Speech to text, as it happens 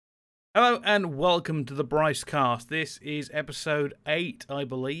Hello and welcome to the Bricecast. This is episode 8, I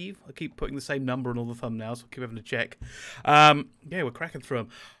believe. I keep putting the same number on all the thumbnails, so I keep having to check. We're cracking through them.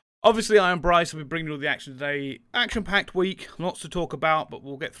 Obviously, I am Bryce. I'll be bringing you all the action today. Action-packed week, lots to talk about, but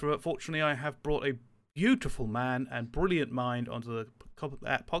we'll get through it. Fortunately, I have brought a beautiful man and brilliant mind onto the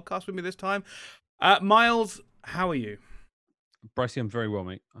podcast with me this time. Miles, how are you? Brycey, I'm very well,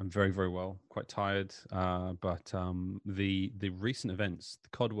 mate. I'm very, very well. Quite tired, but the recent events, the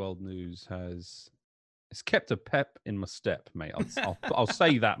COD World news it's kept a pep in my step, mate. I'll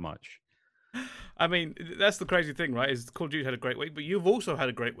say that much. I mean, that's the crazy thing, right? Is Call of Duty had a great week, but you've also had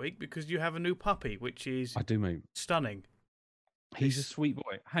a great week because you have a new puppy, which is I do, mate. Stunning. He's a sweet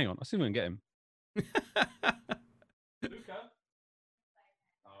boy. Hang on, I still gonna get him. Luca?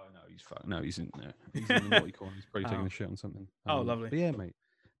 Oh no, he's fucked. No, he's in the naughty corner. He's probably taking a shit on something. Lovely. But yeah, mate.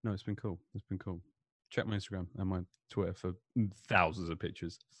 No, it's been cool. Check my Instagram and my Twitter for thousands of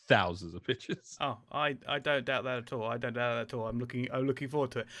pictures. Oh, I don't doubt that at all. I'm looking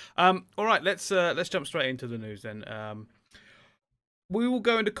forward to it. All right, let's jump straight into the news then. We will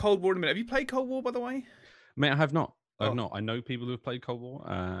go into Cold War in a minute. Have you played Cold War, by the way? Mate, I have not. I know people who have played Cold War,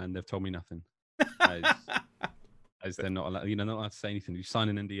 and they've told me nothing. As they're not allowed, not allowed to say anything. You sign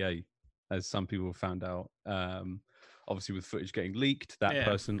an NDA, as some people have found out. Obviously, with footage getting leaked, that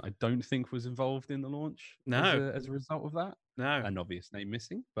person I don't think was involved in the launch. No, as a result of that, no, an obvious name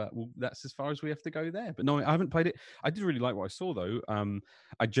missing. But that's as far as we have to go there. But no, I haven't played it. I did really like what I saw, though.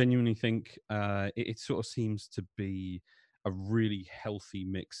 I genuinely think it sort of seems to be a really healthy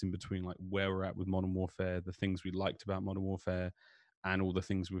mix in between like where we're at with Modern Warfare, the things we liked about Modern Warfare, and all the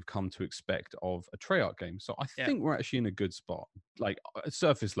things we've come to expect of a Treyarch game. So I think we're actually in a good spot, like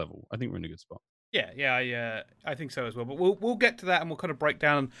surface level. I think we're in a good spot. Yeah, I think so as well. But we'll get to that and we'll kind of break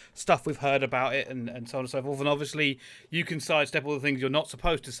down stuff we've heard about it and so on and so forth. And obviously, you can sidestep all the things you're not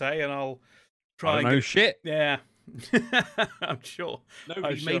supposed to say, and I'll try. I don't know shit. Yeah, I'm sure.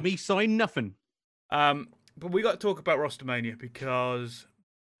 Nobody made me sign nothing. But we got to talk about Rostermania because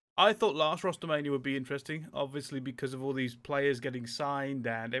I thought last Rostermania would be interesting, obviously because of all these players getting signed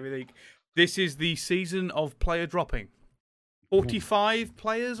and everything. This is the season of player dropping. 45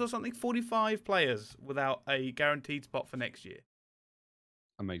 players or something? 45 players without a guaranteed spot for next year.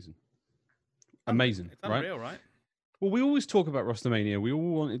 Amazing, it's unreal, right? Well, we always talk about Rostermania. We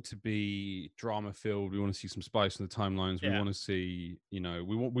all want it to be drama-filled. We want to see some spice in the timelines. We want to see, we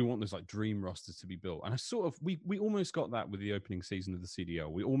want those like dream rosters to be built. And I sort of, we almost got that with the opening season of the CDL.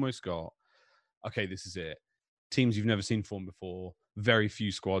 We almost got, okay, this is it. Teams you've never seen form before. Very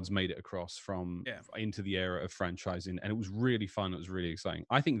few squads made it across from into the era of franchising, and it was really fun. It was really exciting.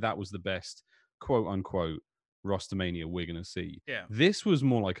 I think that was the best quote unquote Rostermania we're going to see. Yeah. This was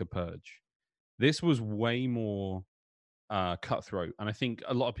more like a purge. This was way more cutthroat, and I think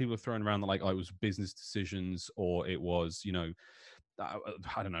a lot of people are throwing around that like, it was business decisions or it was,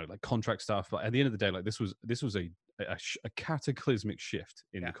 I don't know, like contract stuff. But at the end of the day, like this was a cataclysmic shift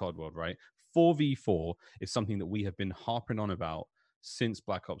in the COD world, right? 4v4 is something that we have been harping on about since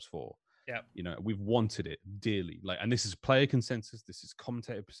Black Ops 4. Yeah, we've wanted it dearly. Like, and this is player consensus. This is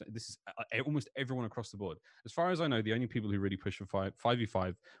commentator. This is almost everyone across the board. As far as I know, the only people who really pushed for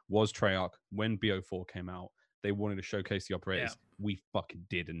 5v5 was Treyarch when BO4 came out. They wanted to showcase the operators. Yeah. We fucking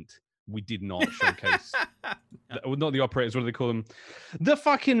didn't. We did not showcase. Not the operators. What do they call them? The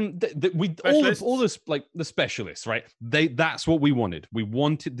fucking all this like the specialists, right? That's what we wanted. We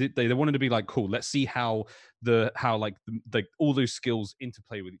wanted they wanted to be like, cool. Let's see how all those skills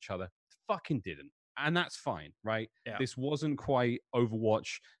interplay with each other. Fucking didn't, and that's fine, right? Yeah. This wasn't quite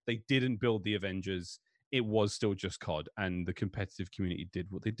Overwatch. They didn't build the Avengers. It was still just COD, and the competitive community did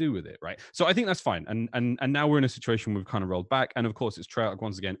what they do with it, right? So I think that's fine. And now we're in a situation where we've kind of rolled back. And of course, it's Treyarch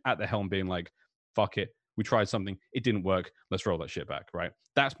once again at the helm being like, fuck it. We tried something. It didn't work. Let's roll that shit back, right?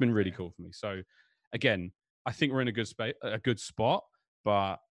 That's been really cool for me. So again, I think we're in a good spot,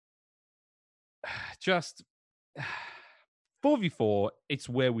 but just 4v4, it's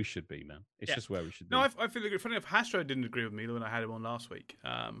where we should be, man. It's just where we should be. No, I feel like, funny enough, Hastro didn't agree with me when I had him on last week.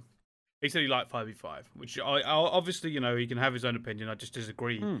 He said he liked 5v5, which I obviously, he can have his own opinion. I just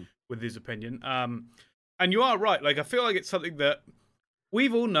disagree with his opinion. And you are right. Like, I feel like it's something that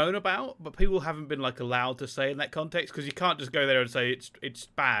we've all known about, but people haven't been like allowed to say in that context, because you can't just go there and say it's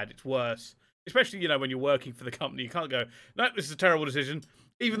bad, it's worse. Especially, when you're working for the company, you can't go, no, this is a terrible decision.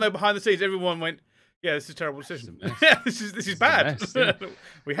 Even though behind the scenes, everyone went, yeah, this is a terrible decision. Yeah, this is bad. Mess, yeah.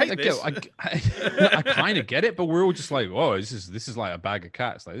 We hate this. I kind of get it, but we're all just like, oh, this is like a bag of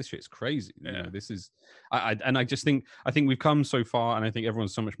cats. Like, this shit's crazy. Yeah. This is, I think we've come so far, and I think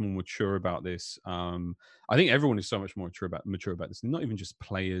everyone's so much more mature about this. I I think everyone is so much more mature about this. Not even just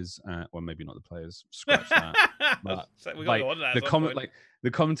players, well, maybe not the players. Scratch that. But we like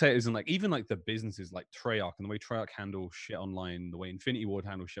the commentators and like even like the businesses like Treyarch and the way Treyarch handle shit online, the way Infinity Ward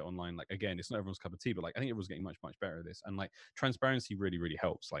handle shit online. Like again, it's not everyone's cup of tea, but like I think everyone's getting much better at this. And like transparency really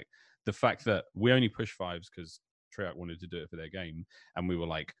helps. Like the fact that we only push 5s because Treyarch wanted to do it for their game, and we were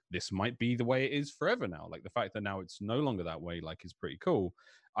like, this might be the way it is forever now. Like the fact that now it's no longer that way, like, is pretty cool.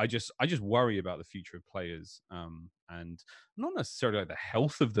 I just worry about the future of players, and not necessarily like the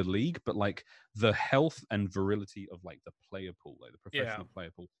health of the league, but like the health and virility of like the player pool, like the professional player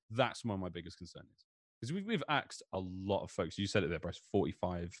pool. That's one of my biggest concerns. Because we've asked a lot of folks. You said it there, Bryce,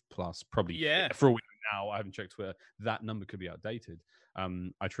 45 plus, probably. Yeah. For all we know now, I haven't checked Twitter. That number could be outdated.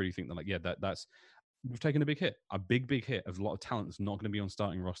 I truly think that, like, yeah, that's we've taken a big hit, a big hit of a lot of talent that's not going to be on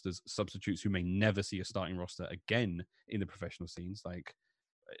starting rosters, substitutes who may never see a starting roster again in the professional scenes. Like,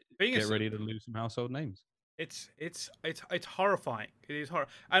 get ready to lose some household names. It's horrifying. It is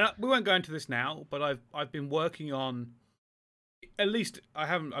horrifying. And we won't go into this now, but I've been working on, at least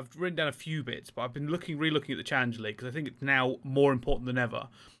I've written down a few bits, but I've been re-looking at the Challenger League because I think it's now more important than ever.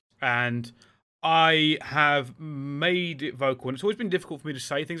 And I have made it vocal, and it's always been difficult for me to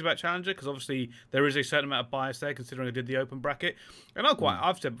say things about Challenger because obviously there is a certain amount of bias there, considering I did the Open bracket. And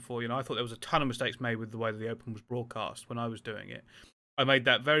I've said before, I thought there was a ton of mistakes made with the way that the Open was broadcast when I was doing it. I made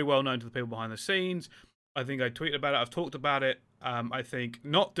that very well known to the people behind the scenes. I think I tweeted about it. I've talked about it. I think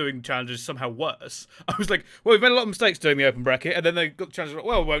not doing challenges is somehow worse. I was like, well, we've made a lot of mistakes doing the Open bracket, and then they got the challenge. Like,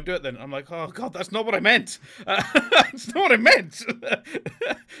 well, we won't do it then. I'm like, oh god, that's not what I meant. That's not what I meant.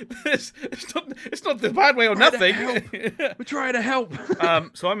 It's not the bad way or nothing. We're trying to help.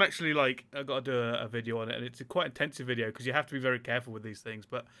 So I'm actually like, I've got to do a video on it, and it's a quite intensive video because you have to be very careful with these things.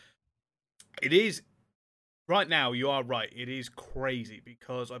 But it is. Right now, you are right. It is crazy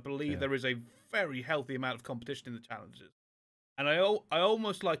because I believe there is a very healthy amount of competition in the challenges, and I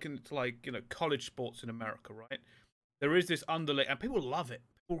almost liken it to college sports in America. Right, there is this underlay, and people love it.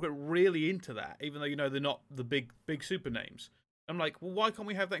 People get really into that, even though they're not the big super names. I'm like, well, why can't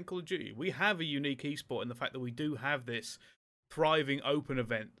we have that in Call of Duty? We have a unique esport in the fact that we do have this thriving open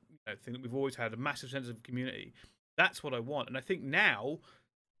event thing that we've always had, a massive sense of community. That's what I want, and I think now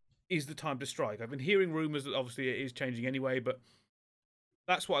is the time to strike. I've been hearing rumours that obviously it is changing anyway, but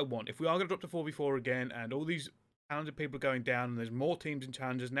that's what I want. If we are going to drop to 4v4 again, and all these talented people are going down, and there's more teams in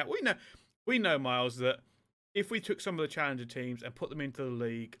challenges now, we know, Miles, that if we took some of the challenger teams and put them into the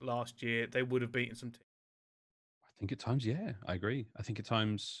league last year, they would have beaten some teams. I think at times, yeah, I agree. I think at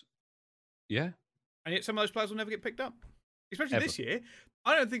times, yeah. And yet some of those players will never get picked up, especially this year.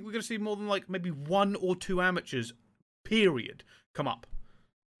 I don't think we're going to see more than like maybe 1 or 2 amateurs, period, come up.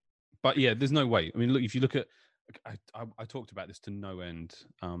 But yeah, there's no way. I mean, look, if you look at, I talked about this to no end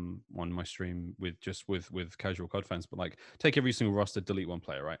on my stream with casual COD fans, but like take every single roster, delete one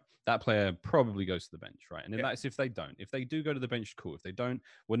player, right? That player probably goes to the bench, right? And that's if they don't. If they do go to the bench, cool. If they don't,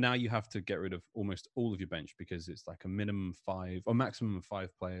 well, now you have to get rid of almost all of your bench because it's like a minimum 5 or maximum of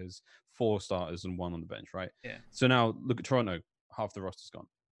 5 players, 4 starters and 1 on the bench, right? Yeah. So now look at Toronto, half the roster's gone.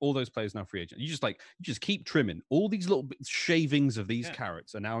 All those players now free agent. You just keep trimming. All these little shavings of these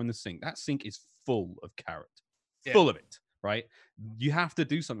carrots are now in the sink. That sink is full of carrot, full of it, right? You have to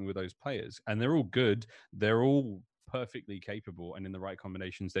do something with those players, and they're all good. They're all perfectly capable, and in the right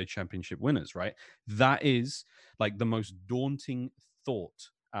combinations, they're championship winners, right? That is like the most daunting thought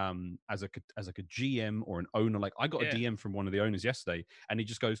as like a GM or an owner. Like I got a DM from one of the owners yesterday, and he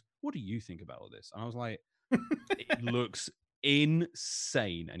just goes, "What do you think about all this?" And I was like, "It looks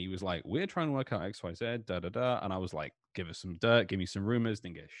insane." And he was like, "We're trying to work out XYZ, da da da." And I was like, "Give us some dirt, give me some rumors."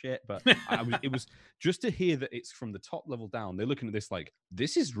 Didn't get shit, but it was just to hear that it's from the top level down. They're looking at this like,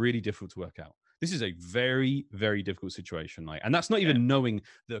 this is really difficult to work out. This is a very, very difficult situation. Like, and that's not even knowing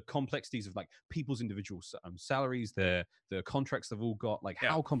the complexities of like people's individual salaries, the contracts they've all got, like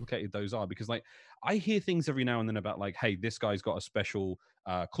how complicated those are. Because like I hear things every now and then about like, hey, this guy's got a special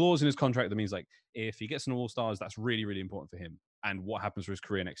clause in his contract that means like if he gets an all-stars, that's really, really important for him. And what happens for his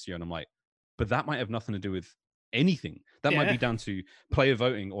career next year? And I'm like, but that might have nothing to do with anything. That might be down to player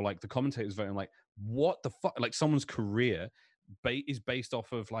voting or like the commentators voting. Like, what the fuck? Like someone's career is based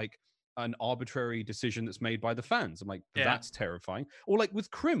off of like an arbitrary decision that's made by the fans. I'm like, that's terrifying. Or like with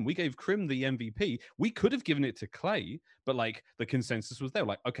Krim, we gave Krim the MVP. We could have given it to Clay, but like the consensus was there.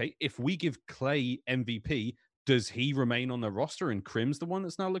 Like, okay, if we give Clay MVP, does he remain on the roster and Krim's the one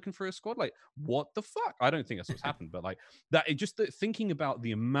that's now looking for a squad? Like, what the fuck? I don't think that's what's happened, but like that, thinking about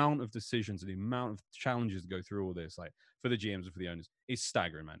the amount of decisions and the amount of challenges to go through all this, like for the GMs and for the owners, is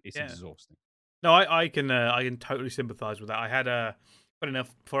staggering, man. It's exhausting. No, I can totally sympathize with that. I had Funny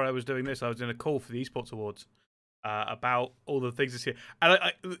enough, before I was doing this, I was in a call for the Esports Awards about all the things this year. And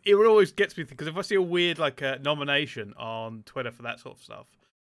it always gets me, because if I see a weird nomination on Twitter for that sort of stuff,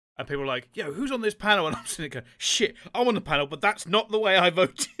 and people are like, yo, who's on this panel? And I'm sitting there going, shit, I'm on the panel, but that's not the way I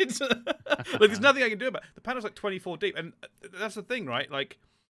voted. There's nothing I can do about it. The panel's 24 deep. And that's the thing, right?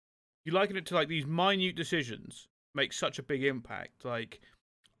 You liken it to these minute decisions make such a big impact.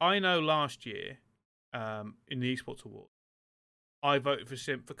 I know last year in the Esports Awards, I voted for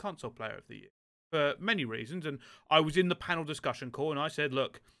Simp for Console Player of the Year for many reasons. And I was in the panel discussion call, and I said,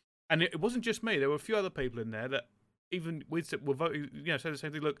 look, and it wasn't just me. There were a few other people in there that even with Simp were voting, said the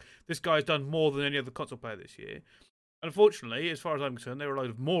same thing. Look, this guy's done more than any other console player this year. And unfortunately, as far as I'm concerned, there were a load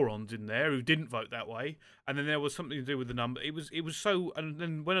of morons in there who didn't vote that way. And then there was something to do with the number. It was so. And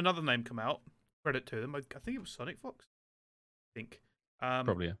then when another name came out, credit to them, I think it was Sonic Fox. I think.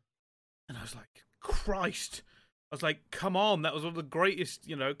 Probably, yeah. And I was like, Christ. I was like, come on, that was one of the greatest,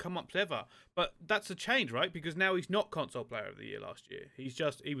 come-ups ever. But that's a change, right? Because now he's not Console Player of the Year last year.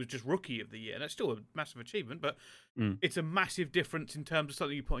 He was just Rookie of the Year. And that's still a massive achievement, but it's a massive difference in terms of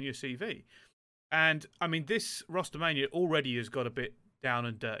something you put on your CV. And, I mean, this Rostermania already has got a bit down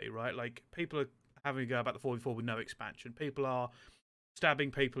and dirty, right? People are having to go about the 4v4 with no expansion. People are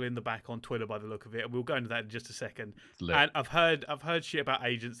stabbing people in the back on Twitter by the look of it. And we'll go into that in just a second. And I've heard shit about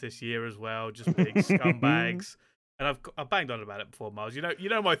agents this year as well, just being scumbags. And I've banged on about it before, Miles. You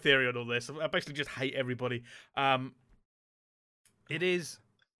know my theory on all this. I basically just hate everybody. It is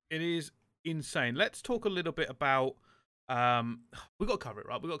insane. Let's talk a little bit about. We got to cover it,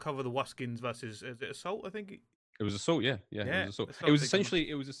 right? We got to cover the Wuskins versus, is it Assault? I think it was Assault. Yeah. It was Assault.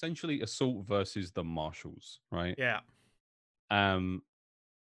 It was essentially Assault versus the Marshals, right? Yeah.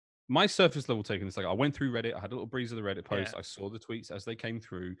 My surface level take on this, I went through Reddit. I had a little breeze of the Reddit post. Yeah. I saw the tweets as they came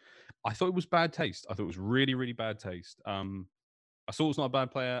through. I thought it was bad taste. I thought it was really, really bad taste. Assault's not a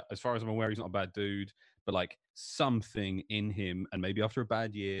bad player. As far as I'm aware, he's not a bad dude. But something in him, and maybe after a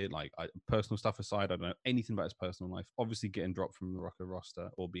bad year, personal stuff aside, I don't know anything about his personal life. Obviously, getting dropped from the Rocker roster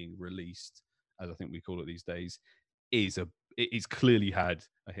or being released, as I think we call it these days, it's clearly had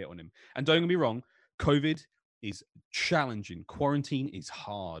a hit on him. And don't get me wrong, COVID is challenging. Quarantine is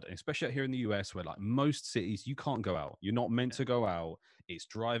hard, and especially out here in the US, where most cities you can't go out. You're not meant to go out. It's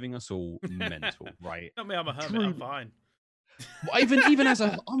driving us all mental, right? Not me. I'm a hermit. I'm fine. Even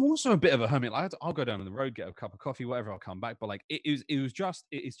I'm also a bit of a hermit. I'll go down on the road, get a cup of coffee, whatever. I'll come back, but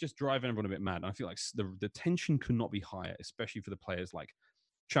it's just driving everyone a bit mad. And I feel like the tension could not be higher, especially for the players.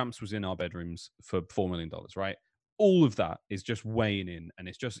 Champs was in our bedrooms for $4 million, right? All of that is just weighing in, and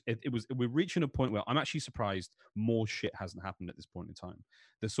we're reaching a point where I'm actually surprised more shit hasn't happened at this point in time.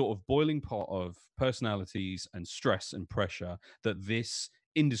 The sort of boiling pot of personalities and stress and pressure that this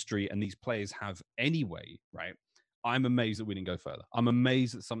industry and these players have anyway, right? I'm amazed that we didn't go further. I'm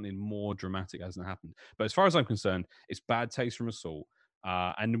amazed that something more dramatic hasn't happened. But as far as I'm concerned, it's bad taste from Assault.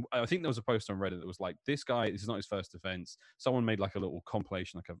 And I think there was a post on Reddit that was this guy, this is not his first offense. Someone made a little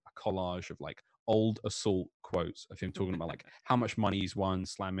compilation, a collage of old Assault quotes of him talking about how much money he's won,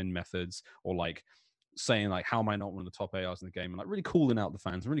 slamming methods, or saying how am I not one of the top ARs in the game, and really calling out the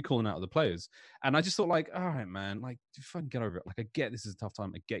fans, really calling out the players. And I just thought all right, man, fucking get over it. I get this is a tough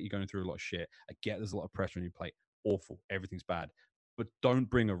time. I get you going through a lot of shit. I get there's a lot of pressure on your plate. Awful. Everything's bad. But don't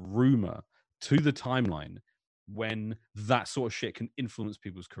bring a rumor to the timeline when that sort of shit can influence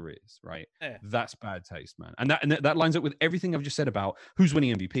people's careers, right? Yeah. That's bad taste, man. And that lines up with everything I've just said about who's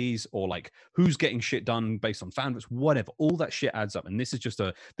winning MVPs or who's getting shit done based on fan votes, whatever. All that shit adds up. And this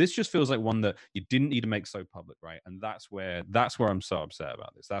just feels like one that you didn't need to make so public, right? And that's where I'm so upset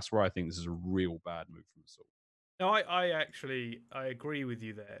about this. That's where I think this is a real bad move from Assault. No, I agree with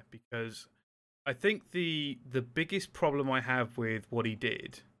you there, because I think the biggest problem I have with what he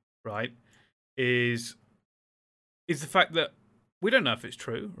did, right, is the fact that we don't know if it's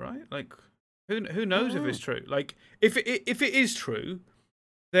true, right? Who knows if it's true? If it is true,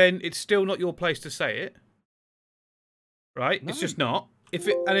 then it's still not your place to say it, right? No. It's just not. If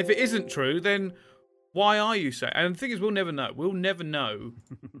it isn't true, then why are you saying? And the thing is, we'll never know. We'll never know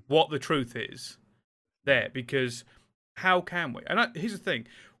what the truth is there, because how can we? And here's the thing.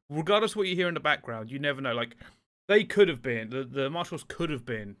 Regardless of what you hear in the background, you never know. They could have been, the Marshals could have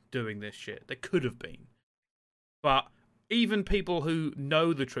been doing this shit. They could have been. But even people who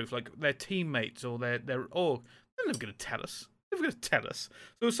know the truth, their teammates or they're never going to tell us. They're never going to tell us.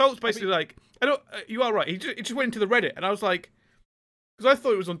 So Assault's basically you are right. He just went into the Reddit, and I was like, because I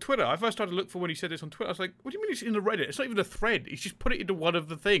thought it was on Twitter. I first started to look for when he said this on Twitter. I was like, what do you mean it's in the Reddit? It's not even a thread. He's just put it into one of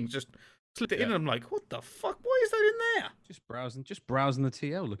the things, just slipped it in, and I'm like, what the fuck? Why is that in there? Just browsing the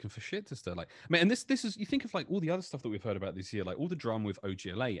TL, looking for shit to stir. Like, man, and this is, you think of like all the other stuff that we've heard about this year, like all the drama with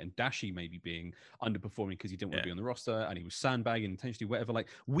OGLA and Dashi maybe being underperforming because he didn't want to be on the roster and he was sandbagging intentionally, whatever. Like,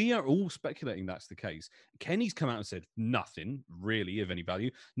 we are all speculating that's the case. Kenny's come out and said nothing really of any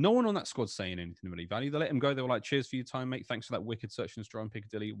value. No one on that squad's saying anything of any value. They let him go. They were like, "Cheers for your time, mate. Thanks for that wicked search and destroy on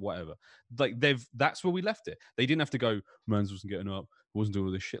Piccadilly, whatever." Like, that's where we left it. They didn't have to go, Mans wasn't getting up, wasn't doing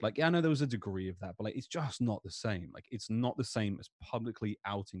all this shit. Like, yeah, I know there was a degree of that, but like, it's just not the same. Like, it's not the same as publicly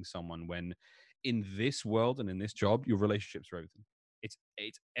outing someone when in this world and in this job, your relationships are everything. It's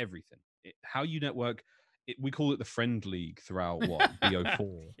everything. How you network. We call it the friend league throughout what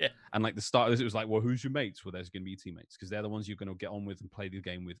BO4. Yeah. And like the start of this, it was like, well, who's your mates? Well, there's going to be teammates because they're the ones you're going to get on with and play the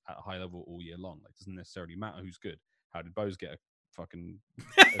game with at a high level all year long. Like, it doesn't necessarily matter who's good. How did Bose get a fucking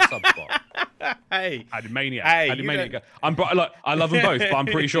sub spot? Hey, how did Maniac? Hey, how did Maniac go? Look, I love them both, but I'm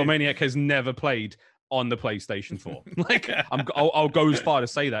pretty sure Maniac has never played on the PlayStation 4. Like, I'll go as far to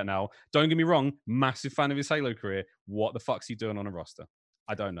say that now. Don't get me wrong, massive fan of his Halo career. What the fuck's he doing on a roster?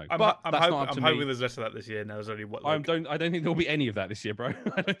 I don't know. I'm hoping there's less of that this year. Now there's only what. Like... I don't think there'll be any of that this year, bro.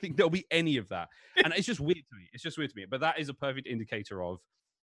 I don't think there'll be any of that, and it's just weird to me. But that is a perfect indicator of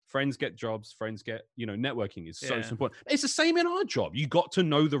friends get jobs, friends get, networking is so important. It's the same in our job. You got to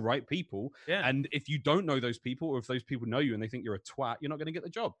know the right people. Yeah. And if you don't know those people, or if those people know you and they think you're a twat, you're not going to get the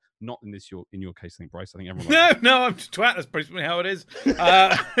job. Not in your case, I think, Bryce. I think everyone. No, I'm just twat. That's basically how it is.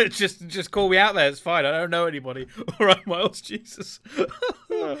 Just call me out there. It's fine. I don't know anybody. All right, Miles. Jesus.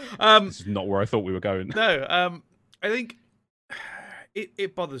 This is not where I thought we were going. No. I think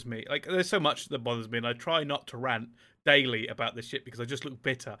it bothers me. Like, there's so much that bothers me, and I try not to rant daily about this shit because I just look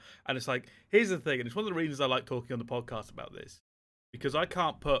bitter. And it's like, here's the thing, and it's one of the reasons I like talking on the podcast about this, because I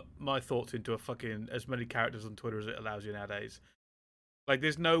can't put my thoughts into a fucking as many characters on Twitter as it allows you nowadays. Like,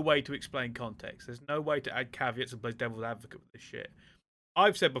 there's no way to explain context. There's no way to add caveats and play devil's advocate with this shit.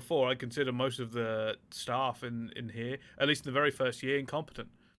 I've said before, I consider most of the staff in here, at least in the very first year, incompetent.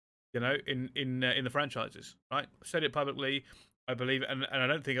 In the franchises, right? I've said it publicly. I believe it, and I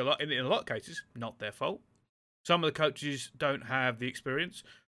don't think in a lot of cases, not their fault. Some of the coaches don't have the experience.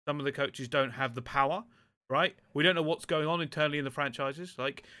 Some of the coaches don't have the power, right? We don't know what's going on internally in the franchises.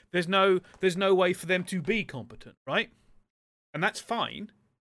 Like, there's no way for them to be competent, right? And that's fine,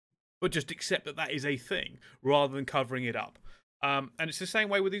 but just accept that is a thing rather than covering it up. And it's the same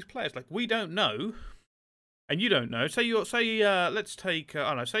way with these players. Like, we don't know, and you don't know. Say you're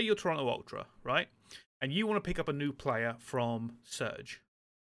Toronto Ultra, right? And you want to pick up a new player from Surge.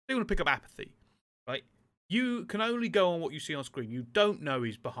 You want to pick up Apathy, right? You can only go on what you see on screen. You don't know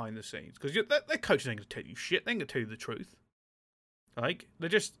he's behind the scenes because their coaches ain't going to tell you shit. They ain't going to tell you the truth. Like,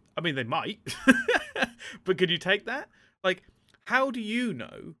 they might, but can you take that? Like, how do you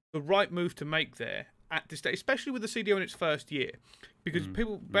know the right move to make there at this stage, especially with the CDO in its first year? Because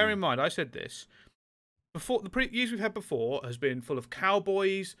people, bear in mind, I said this before. The years we've had before has been full of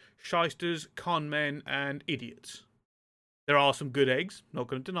cowboys, shysters, con men, and idiots. There are some good eggs. Not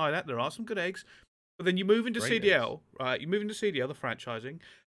going to deny that. There are some good eggs. But then you move into CDL, right? You move into CDL, the franchising,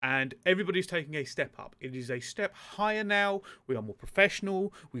 and everybody's taking a step up. It is a step higher now. We are more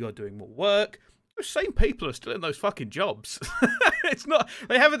professional. We are doing more work. Those same people are still in those fucking jobs. It's not.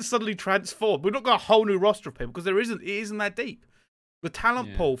 They haven't suddenly transformed. We've not got a whole new roster of people because it isn't that deep. The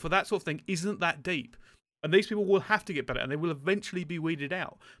talent pool for that sort of thing isn't that deep. And these people will have to get better, and they will eventually be weeded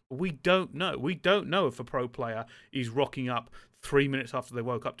out. But we don't know. We don't know if a pro player is rocking up 3 minutes after they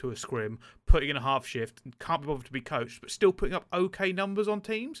woke up to a scrim, putting in a half shift, and can't be bothered to be coached, but still putting up okay numbers on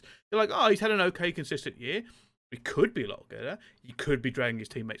teams. You're like, oh, he's had an okay, consistent year. He could be a lot better. He could be dragging his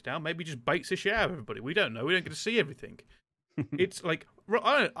teammates down. Maybe he just baits the shit out of everybody. We don't know. We don't get to see everything. It's like,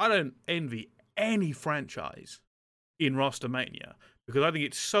 I don't envy any franchise in Rostermania because I think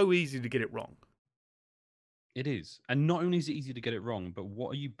it's so easy to get it wrong. It is. And not only is it easy to get it wrong, but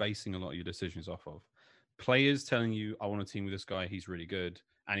what are you basing a lot of your decisions off of? Players telling you, I want to team with this guy, he's really good,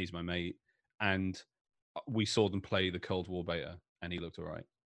 and he's my mate. And we saw them play the Cold War beta, and he looked all right.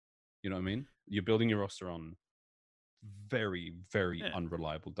 You know what I mean? You're building your roster on very, very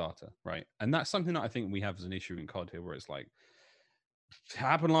unreliable data, right? And that's something that I think we have as an issue in COD here, where it's like, it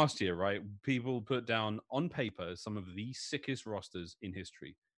happened last year, right? People put down on paper some of the sickest rosters in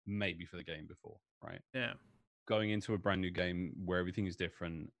history, maybe for the game before, right? Yeah. Going into a brand new game where everything is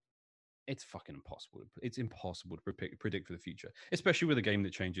different, it's fucking impossible. It's impossible to predict for the future, especially with a game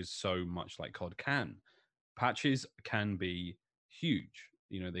that changes so much like COD can. Patches can be huge.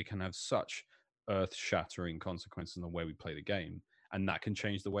 They can have such earth-shattering consequences on the way we play the game. and that can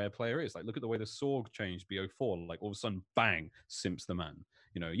change the way a player is. Like, look at the way the Sorg changed BO4. Like, all of a sudden, bang, Simp's the man.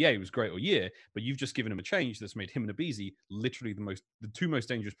 He was great all year, but you've just given him a change that's made him and Abizi literally the two most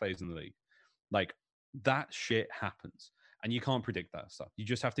dangerous players in the league. Like, that shit happens. And you can't predict that stuff. You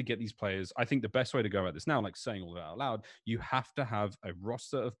just have to get these players. I think the best way to go at this now, like saying all that out loud, you have to have a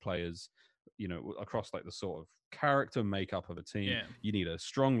roster of players, across like the sort of character makeup of a team. Yeah. You need a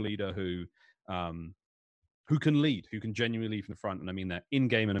strong leader who can lead, who can genuinely lead from the front. And I mean that in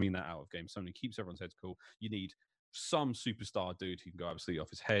game and I mean that out of game. Someone who keeps everyone's heads cool. You need some superstar dude who can go absolutely off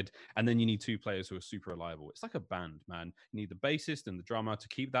his head. And then you need two players who are super reliable. It's like a band, man. You need the bassist and the drummer to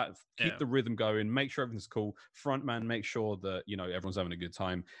keep the rhythm going, make sure everything's cool. Front man, make sure that, everyone's having a good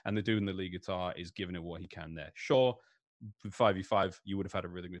time. And the dude in the lead guitar is giving it what he can there. Sure, with 5v5, you would have had a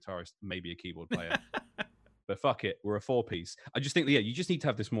rhythm guitarist, maybe a keyboard player. But fuck it, we're a 4-piece. I just think that, you just need to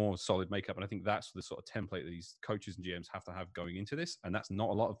have this more solid makeup. And I think that's the sort of template that these coaches and GMs have to have going into this. And that's not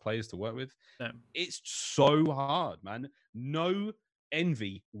a lot of players to work with. No. It's so hard, man. No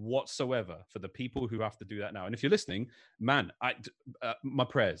envy whatsoever for the people who have to do that now. And if you're listening, man, my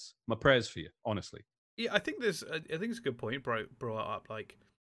prayers for you, honestly. Yeah, I think it's a good point, brought up. Like,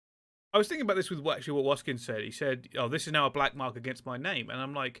 I was thinking about this with what Watkins said. He said, "Oh, this is now a black mark against my name," and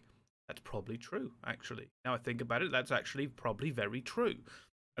I'm like, that's probably true, actually. Now I think about it, that's actually probably very true.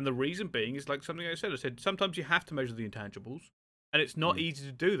 And the reason being is like something I said, sometimes you have to measure the intangibles. And it's not easy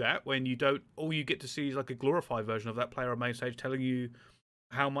to do that when you don't, all you get to see is like a glorified version of that player on main stage telling you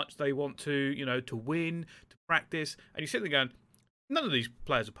how much they want to, to win, to practice. And you sit there going, none of these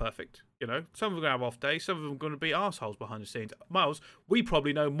players are perfect. Some of them are going to have off days, some of them are going to be assholes behind the scenes. Miles, we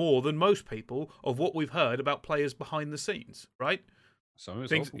probably know more than most people of what we've heard about players behind the scenes, right? Some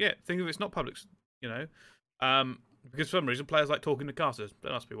of it's think of it's not public, because for some reason players like talking to casters.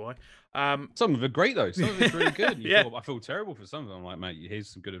 Don't ask me why. Some of it great though. Some of it's really good. I feel terrible for some of them. I'm like, mate, here's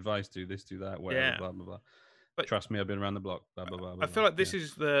some good advice. Do this, do that, whatever, blah blah blah. But trust me, I've been around the block. Blah blah blah. I feel like this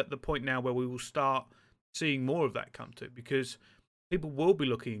is the point now where we will start seeing more of that come to, because people will be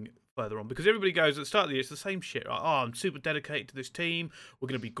looking further on, because everybody goes at the start of the year, it's the same shit. Right? Oh, I'm super dedicated to this team. We're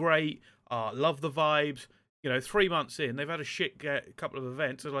going to be great. Love the vibes. 3 months in, they've had a shit couple of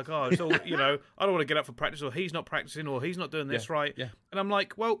events. They're like, oh, it's all, I don't want to get up for practice, or he's not practicing, or he's not doing this right. Yeah. And I'm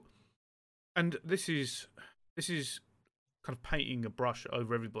like, well, and this is kind of painting a brush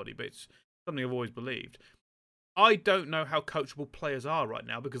over everybody, but it's something I've always believed. I don't know how coachable players are right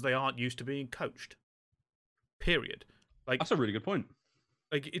now because they aren't used to being coached. Period. Like, that's a really good point.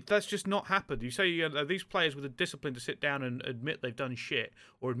 Like, that's just not happened. You say these players with the discipline to sit down and admit they've done shit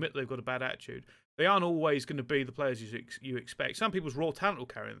or admit they've got a bad attitude, they aren't always going to be the players you expect. Some people's raw talent will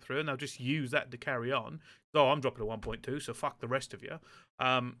carry them through, and they'll just use that to carry on. So, I'm dropping a 1.2, so fuck the rest of you.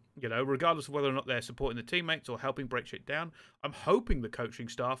 Regardless of whether or not they're supporting the teammates or helping break shit down, I'm hoping the coaching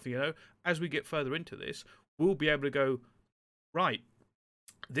staff, as we get further into this, will be able to go, right,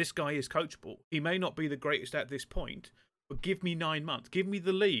 this guy is coachable. He may not be the greatest at this point, but give me 9 months. Give me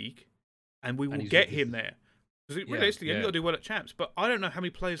the league, and we will get him there. Because realistically, you've got to do well at champs. But I don't know how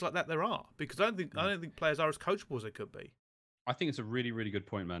many players like that there are, because I don't think players are as coachable as they could be. I think it's a really, really good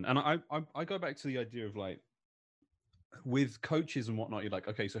point, man. And I go back to the idea of like, with coaches and whatnot, you're like,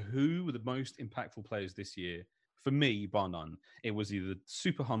 okay, so who were the most impactful players this year? For me, bar none, it was either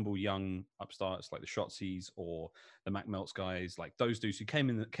super humble young upstarts like the Shotzies or the Mac Melts guys, like those dudes who came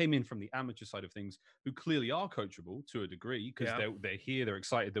in from the amateur side of things, who clearly are coachable to a degree because they're here, they're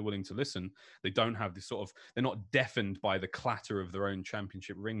excited, they're willing to listen. They don't have this sort of, they're not deafened by the clatter of their own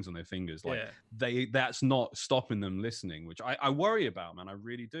championship rings on their fingers. Like that's not stopping them listening, which I worry about, man. I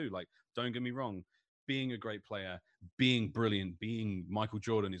really do. Like, don't get me wrong. Being a great player, being brilliant, being Michael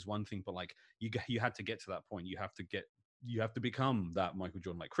Jordan is one thing, but like you had to get to that point. You have to become that Michael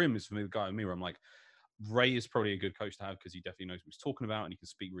Jordan. Like Krim is for me the guy with me where I'm like, Ray is probably a good coach to have because he definitely knows what he's talking about and he can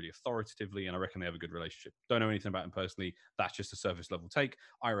speak really authoritatively. And I reckon they have a good relationship. Don't know anything about him personally. That's just a surface level take.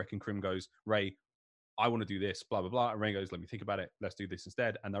 I reckon Krim goes, Ray, I want to do this, blah, blah, blah. And Ray goes, let me think about it. Let's do this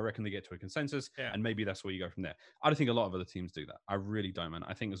instead. And I reckon they get to a consensus. And maybe that's where you go from there. I don't think a lot of other teams do that. I really don't, man.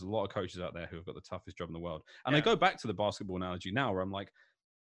 I think there's a lot of coaches out there who have got the toughest job in the world. And I go back to the basketball analogy now where I'm like,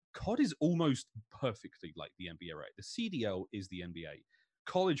 COD is almost perfectly like the NBA, right? The CDL is the NBA.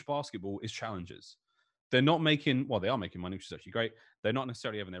 College basketball is challengers. They're not making, well, they are making money, which is actually great. They're not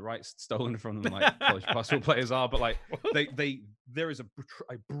necessarily having their rights stolen from them like college basketball players are, but like there is a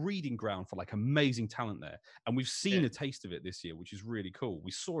breeding ground for like amazing talent there. And we've seen a taste of it this year, which is really cool.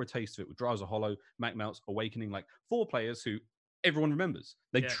 We saw a taste of it with Drowser Hollow, Mac Melts, Awakening, like 4 players who everyone remembers.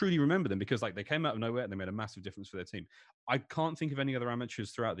 They truly remember them because like they came out of nowhere and they made a massive difference for their team. I can't think of any other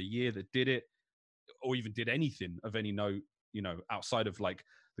amateurs throughout the year that did it or even did anything of any note outside of like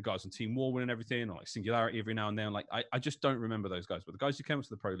the guys on Team War and everything, or like Singularity every now and then. Like I just don't remember those guys. But the guys who came up to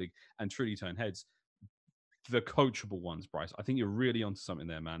the Pro League and truly turned heads, the coachable ones, Bryce. I think you're really onto something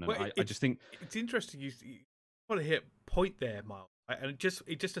there, man. And I just think it's interesting. You want to hit a point there, Miles, and it's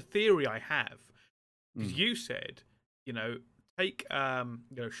just a theory I have. Because you said, take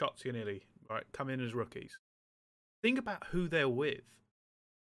Shotzi and Illy, right, come in as rookies. Think about who they're with,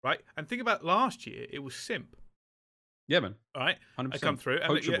 right, and think about last year. It was Simp. Yeah, man. All right, 100%. I come through,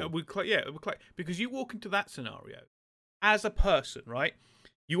 and we because you walk into that scenario as a person, right?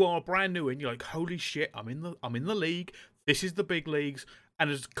 You are brand new, and you're like, "Holy shit, I'm in the league. This is the big leagues." And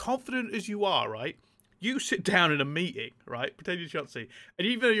as confident as you are, right, you sit down in a meeting, right, pretend you're Shotzi, and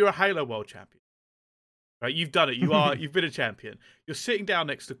even though you're a Halo World Champion, right, you've done it. You've been a champion. You're sitting down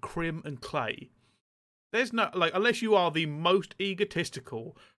next to Crim and Clay. There's no unless you are the most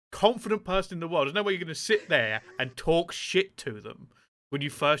egotistical, confident person in the world, there's no way you're going to sit there and talk shit to them when you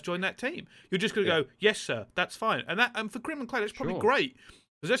first join that team. You're just going to go, "Yes, sir, that's fine." And for Crim and Clay, that's probably great.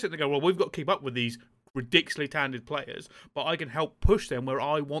 Because they're sitting there going, "Well, we've got to keep up with these ridiculously talented players, but I can help push them where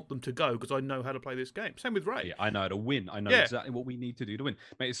I want them to go because I know how to play this game." Same with Ray. Yeah, I know how to win. I know exactly what we need to do to win.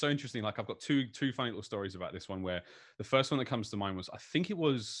 Mate, it's so interesting. Like, I've got two funny little stories about this one, where the first one that comes to mind was, I think it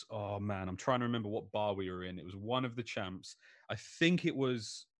was, oh man, I'm trying to remember what bar we were in. It was one of the champs. I think it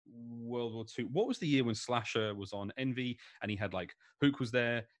was World War II. What was the year when Slasher was on Envy and he had like, Hook was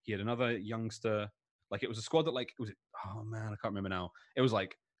there. He had another youngster. Like, it was a squad that oh man, I can't remember now. It was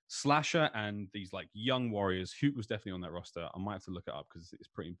like Slasher and these like young warriors. Hoot was definitely on that roster. I might have to look it up because it's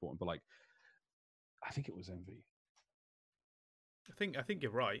pretty important. But like, I think it was Envy. I think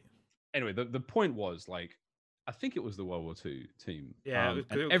you're right. Anyway, the point was, like, I think it was the World War II team. Yeah,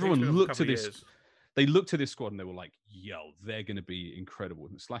 and everyone looked to this. Years. They looked to this squad and they were like, "Yo, they're going to be incredible."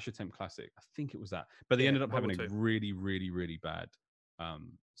 And Slash Attempt Classic, I think it was that. But they ended up having a really, really, really bad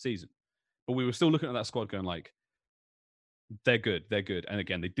season. But we were still looking at that squad going like, they're good. And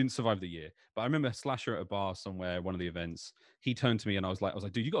again, they didn't survive the year. But I remember Slasher at a bar somewhere, one of the events, he turned to me and I was like,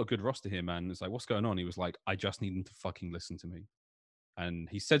 "Dude, you got a good roster here, man." It's like, "What's going on?" He was like, "I just need them to fucking listen to me." And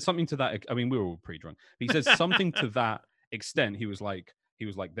he said something to that. I mean, we were all pretty drunk. He said something to that extent. He was like,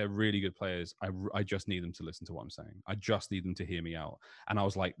 "They're really good players. I just need them to listen to what I'm saying. I just need them to hear me out." And I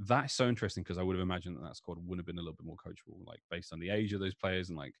was like, that's so interesting, because I would have imagined that squad would have been a little bit more coachable, like based on the age of those players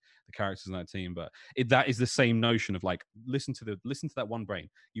and like the characters in that team. But that is the same notion of like, listen to that one brain.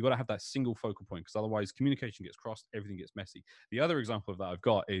 You got to have that single focal point, because otherwise communication gets crossed, everything gets messy. The other example of that I've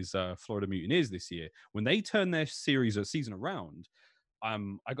got is Florida Mutineers this year. When they turned their season around,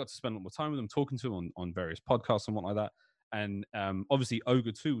 I got to spend a lot more time with them, talking to them on various podcasts and whatnot like that. And obviously,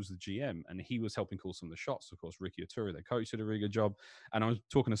 Ogre 2 was the GM, and he was helping call some of the shots. Of course, Ricky Aturi, their coach, did a really good job. And I was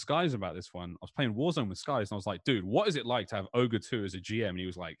talking to Skies about this one. I was playing Warzone with Skies, and I was like, "Dude, what is it like to have Ogre 2 as a GM?" And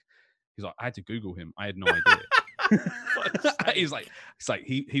he's like, "I had to Google him. I had no idea." he's like,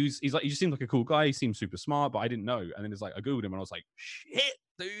 he just seemed like a cool guy. He seemed super smart, but I didn't know. And then it's like, I Googled him and I was like, "Shit,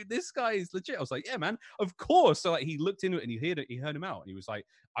 dude, this guy is legit." I was like, "Yeah, man, of course." So like, he looked into it and he heard him out. And he was like,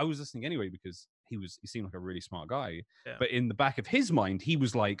 I was listening anyway, because he seemed like a really smart guy. Yeah. But in the back of his mind, he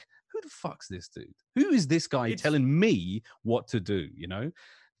was like, "Who the fuck's this dude? Who is this guy telling me what to do?"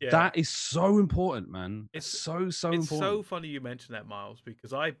 Yeah. That is so important, man. It's so important. It's so funny you mentioned that, Miles,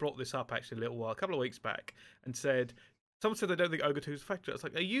 because I brought this up actually a couple of weeks back, and said, someone said they don't think Ogre 2 is effective. I was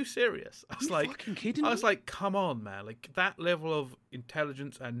like, "Are you serious?" I was fucking kidding me? I was like, "Come on, man. Like, that level of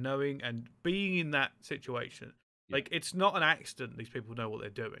intelligence and knowing and being in that situation. Yeah. Like, it's not an accident these people know what they're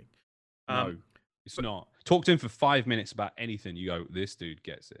doing." No, it's not. Talk to him for 5 minutes about anything. You go, "This dude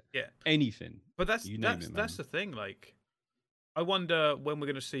gets it." Yeah. Anything. But that's the thing. Like, I wonder when we're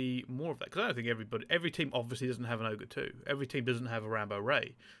going to see more of that, because I don't think every team obviously doesn't have an Ogre 2. Every team doesn't have a Rambo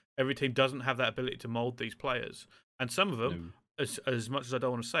Ray. Every team doesn't have that ability to mold these players. And some of them, as much as I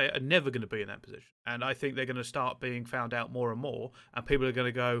don't want to say it, are never going to be in that position. And I think they're going to start being found out more and more. And people are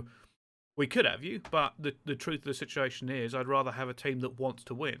going to go, "We could have you, but the truth of the situation is I'd rather have a team that wants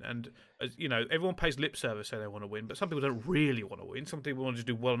to win." And, everyone pays lip service saying they want to win, but some people don't really want to win. Some people want to just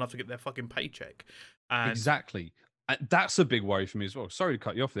do well enough to get their fucking paycheck. And exactly. That's a big worry for me as well. Sorry to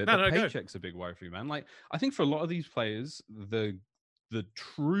cut you off there. The paycheck's a big worry for you, man. Like, I think for a lot of these players, the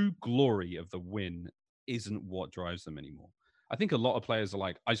true glory of the win isn't what drives them anymore. I think a lot of players are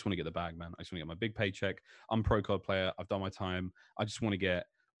like, "I just want to get the bag, man. I just want to get my big paycheck. I'm a pro card player. I've done my time. I just want to get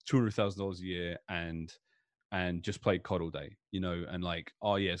 $200,000 a year and just play COD all day, and like,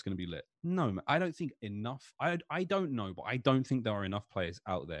 oh yeah, it's going to be lit." No, I don't think enough. I don't know, but I don't think there are enough players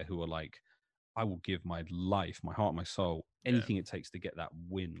out there who are like, "I will give my life, my heart, my soul, anything it takes to get that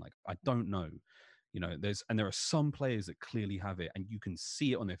win." Like, I don't know. there are some players that clearly have it, and you can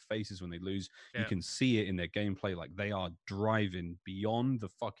see it on their faces when they lose. You Yeah. can see it in their gameplay. Like, they are driving beyond the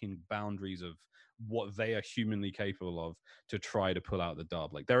fucking boundaries of what they are humanly capable of to try to pull out the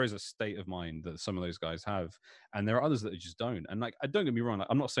dub. Like, there is a state of mind that some of those guys have, and there are others that just don't. And like, I don't get me wrong, like,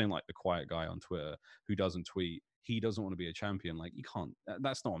 I'm not saying like the quiet guy on Twitter who doesn't tweet, he doesn't want to be a champion. Like, you can't.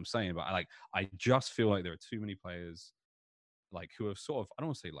 That's not what I'm saying. But I just feel like there are too many players like who have sort of, I don't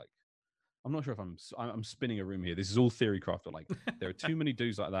want to say like, I'm not sure if I'm spinning a room here. This is all theory craft, but like, there are too many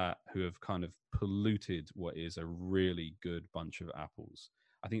dudes like that who have kind of polluted what is a really good bunch of apples.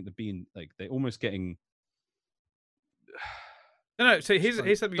 I think they're almost getting. No. So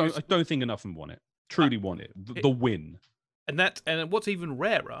here's something. I don't think enough of them want it. Truly want it. The win. And what's even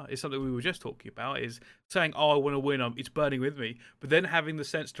rarer is something we were just talking about, is saying, "Oh, I want to win. It's burning with me," but then having the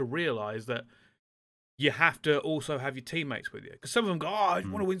sense to realize that you have to also have your teammates with you. Because some of them go, "Oh, I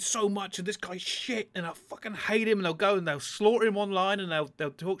want to win so much, and this guy's shit, and I fucking hate him," and they'll go and they'll slaughter him online, and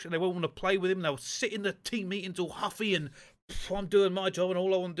they'll talk shit, they won't want to play with him, and they'll sit in the team meetings all huffy and, "I'm doing my job, and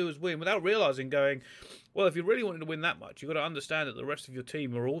all I want to do is win," without realizing, going, well, if you really wanted to win that much, you've got to understand that the rest of your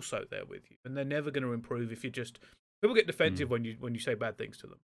team are also there with you, and they're never going to improve if you just... People get defensive when you say bad things to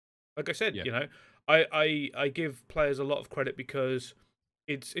them. Like I said, I give players a lot of credit because...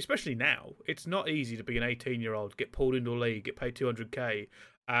 It's, especially now, it's not easy to be an 18-year-old, get pulled into a league, get paid 200k,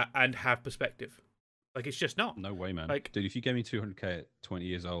 and have perspective. Like, it's just not. No way, man. Like, dude, if you gave me 200k at 20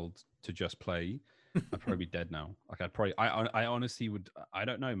 years old to just play, I'd probably be dead now. Like, I honestly would. I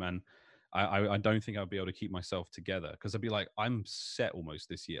don't know, man. I don't think I'd be able to keep myself together, because I'd be like, I'm set almost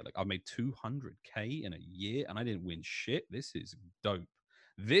this year. Like, I've made 200k in a year and I didn't win shit. This is dope.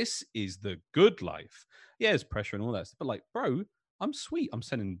 This is the good life. Yeah, there's pressure and all that stuff, but like, bro, I'm sweet. I'm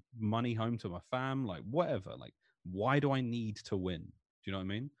sending money home to my fam, like whatever. Like, why do I need to win? Do you know what I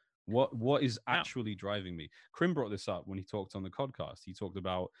mean? What is actually driving me? Krim brought this up when he talked on the podcast. He talked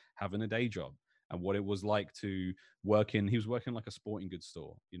about having a day job and what it was like to work in. He was working like a sporting goods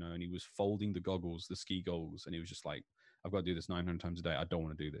store, and he was folding the goggles, the ski goggles, and he was just like, I've got to do this 900 times a day. I don't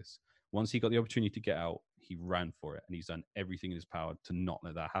want to do this. Once he got the opportunity to get out, he ran for it, and he's done everything in his power to not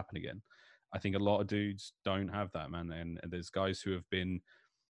let that happen again. I think a lot of dudes don't have that, man. And there's guys who have been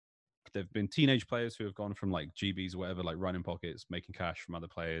teenage players who have gone from like GBs or whatever, like running pockets, making cash from other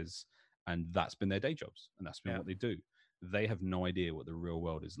players, and that's been their day jobs, and that's been what they do. They have no idea what the real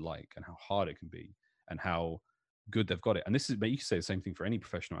world is like and how hard it can be and how good they've got it. And this is, but you can say the same thing for any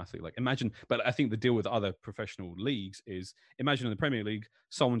professional athlete. Like, imagine, but I think the deal with other professional leagues is, imagine in the Premier League,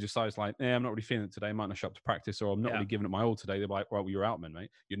 someone decides like, I'm not really feeling it today, I might not show up to practice, or I'm not really giving it my all today. They're like, right, well, you're out, man, mate.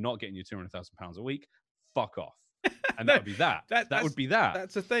 You're not getting your £200,000 a week. Fuck off. And that would be that. That would be that.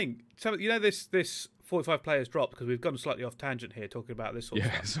 That's the thing. So, this 45 players drop, because we've gone slightly off tangent here talking about this sort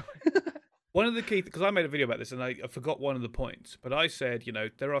of stuff. One of the key, because I made a video about this and I forgot one of the points, but I said,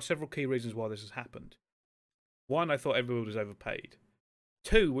 there are several key reasons why this has happened. One, I thought everyone was overpaid.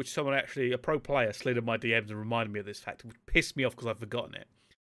 Two, which a pro player slid in my DMs and reminded me of this fact, which pissed me off because I've forgotten it.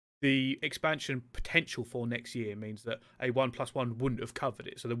 The expansion potential for next year means that a 1+1 wouldn't have covered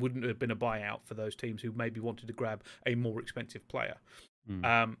it, so there wouldn't have been a buyout for those teams who maybe wanted to grab a more expensive player.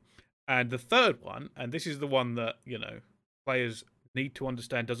 And the third one, and this is the one that, players need to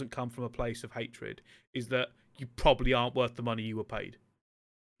understand doesn't come from a place of hatred, is that you probably aren't worth the money you were paid.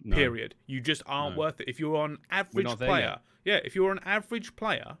 No. Period. You just aren't worth it. If you're an average player, if you're an average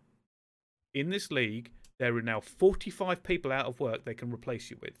player in this league, there are now 45 people out of work they can replace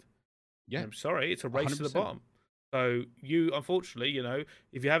you with. Yeah. I'm sorry, it's a race 100%. To the bottom. So you, unfortunately,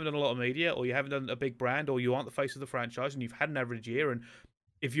 if you haven't done a lot of media, or you haven't done a big brand, or you aren't the face of the franchise, and you've had an average year, and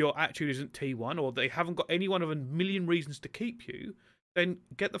if your attitude isn't T1, or they haven't got any one of a million reasons to keep you, then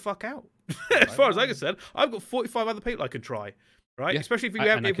get the fuck out. As far as I'm concerned, I've got 45 other people I can try. Right? Yeah. Especially if we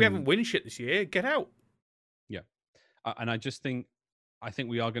haven't win shit this year, get out. Yeah. And I think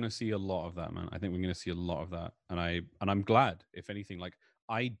we are going to see a lot of that, man. I think we're going to see a lot of that. And I'm glad, if anything. Like,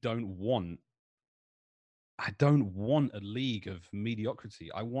 I don't want a league of mediocrity.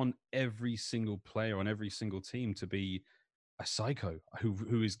 I want every single player on every single team to be a psycho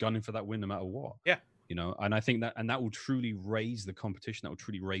who is gunning for that win no matter what. Yeah. And I think that will truly raise the competition. That will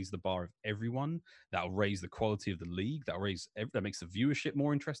truly raise the bar of everyone. That will raise the quality of the league. That that makes the viewership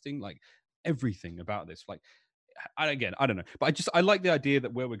more interesting. Like, everything about this. Like, I don't know, but I like the idea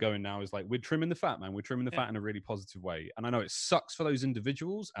that where we're going now is like, we're trimming the fat, man. We're trimming the fat in a really positive way. And I know it sucks for those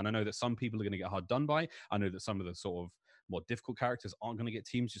individuals, and I know that some people are going to get hard done by. I know that some of the sort of more difficult characters aren't going to get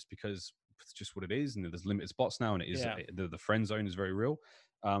teams just because it's just what it is, and there's limited spots now, and it is the friend zone is very real.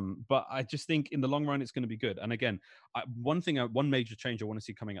 But I just think in the long run, it's going to be good. And again, one major change I want to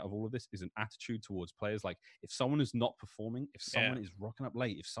see coming out of all of this is an attitude towards players. Like if someone is not performing, if someone is rocking up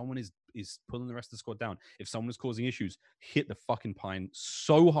late, if someone is pulling the rest of the squad down, if someone is causing issues, hit the fucking pine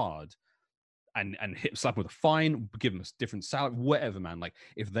so hard and slap them with a fine, give them a different salary, whatever, man. Like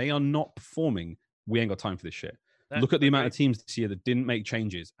if they are not performing, we ain't got time for this shit. Look at the amount of teams this year that didn't make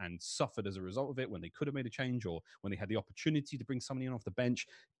changes and suffered as a result of it when they could have made a change or when they had the opportunity to bring somebody in off the bench.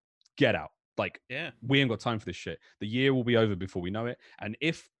 Get out. Like, we ain't got time for this shit. The year will be over before we know it. And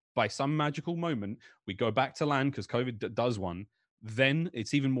if by some magical moment we go back to land because COVID does one, then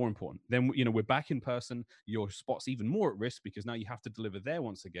it's even more important. Then, we're back in person. Your spot's even more at risk because now you have to deliver there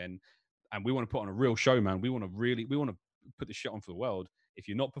once again. And we want to put on a real show, man. We want to put this shit on for the world. If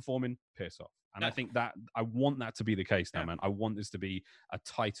you're not performing, piss off. And I think that I want that to be the case now, man. I want this to be a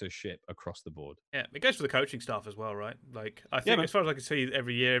tighter ship across the board. Yeah, it goes for the coaching staff as well, right? Like, I think as far as I can see,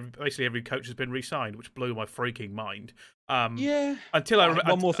 every year, basically every coach has been re-signed, which blew my freaking mind. Until I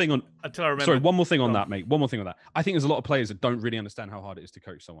remember. One more thing on that, mate. One more thing on that. I think there's a lot of players that don't really understand how hard it is to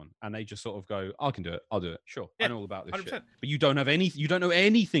coach someone, and they just sort of go, "I can do it. I'll do it. Sure, I know all about this 100%. Shit." But you don't know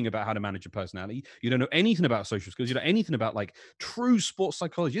anything about how to manage your personality. You don't know anything about social skills. You don't know anything about like true sports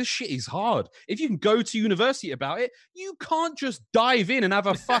psychology. This shit is hard. If you can go to university about it, you can't just dive in and have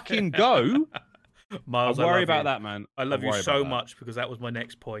a fucking go. Miles, I worry about that, man. I love you so much because that was my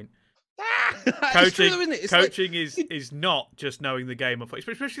next point. Coaching is not just knowing the game,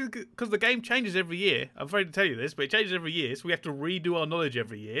 especially because the game changes every year. I'm afraid to tell you this, but it changes every year, so we have to redo our knowledge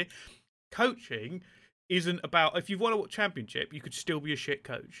every year. Coaching isn't about if you've won a championship, you could still be a shit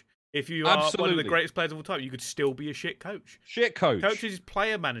coach. If you are one of the greatest players of all time, you could still be a shit coach. Coaching is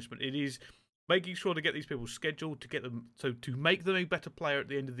player management. It is making sure to get these people scheduled to get them to make them a better player at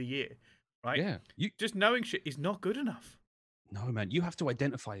the end of the year, right? Yeah, just knowing shit is not good enough. No, man, you have to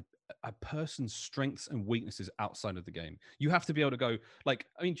identify a person's strengths and weaknesses outside of the game. You have to be able to go, like,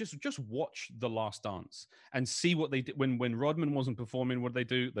 I mean, just watch The Last Dance and see what they did. When Rodman wasn't performing, what did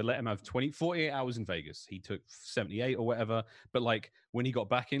they do? They let him have 48 hours in Vegas. He took 78 or whatever. But like when he got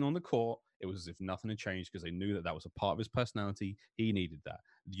back in on the court, it was as if nothing had changed because they knew that was a part of his personality. He needed that.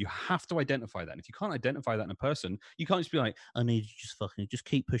 You have to identify that. And if you can't identify that in a person, you can't just be like, I need you just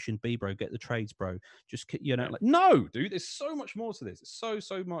keep pushing B, bro. Get the trades, bro. Just, like, no, dude, there's so much more to this. It's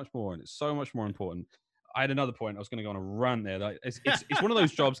so much more. And it's so much more important. I had another point. I was going to go on a rant there. Like, it's one of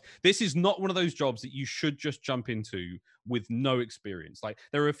those jobs. This is not one of those jobs that you should just jump into with no experience. Like,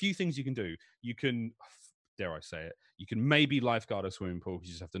 there are a few things you can do. You can, dare I say it, you can maybe lifeguard a swimming pool because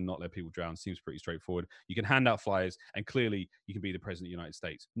you just have to not let people drown. Seems pretty straightforward. You can hand out flyers, and clearly you can be the president of the United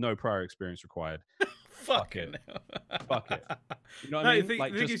States. No prior experience required. Fuck it. Fuck it. You know what I mean?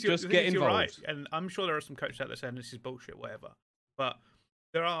 Like, just get involved. Right. And I'm sure there are some coaches out there saying this is bullshit, whatever. But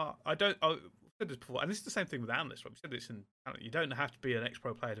there are, I've said this before, and this is the same thing with analysts. Right? We said this you don't have to be an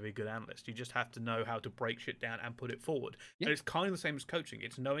ex-pro player to be a good analyst. You just have to know how to break shit down and put it forward. Yeah. And it's kind of the same as coaching.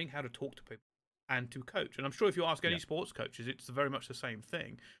 It's knowing how to talk to people and to coach. And I'm sure if you ask any sports coaches, it's very much the same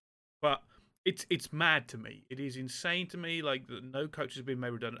thing. But it's mad to me. It is insane to me, like, that no coach has been made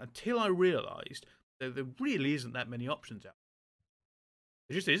redundant until I realised that there really isn't that many options out there.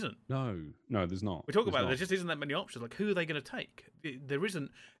 There just isn't. No, there's not. We talk about it. There just isn't that many options. Like, who are they going to take? There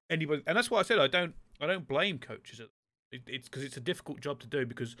isn't anybody. And that's why I said I don't blame coaches. It's because it's a difficult job to do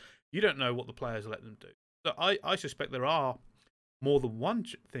because you don't know what the players let them do. So I suspect there are more than one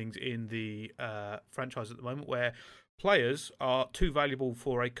things in the franchise at the moment where players are too valuable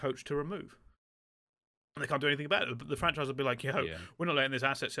for a coach to remove. And they can't do anything about it. But the franchise will be like, we're not letting this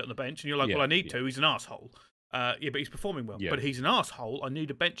asset sit on the bench. And you're like, well, I need to. He's an arsehole. But he's performing well. Yeah. But he's an arsehole. I need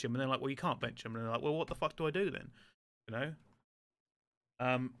to bench him. And they're like, well, you can't bench him. And they're like, well, what the fuck do I do then? You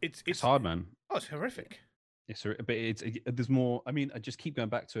know? It's hard, man. Oh, it's horrific. There's more. I mean, I just keep going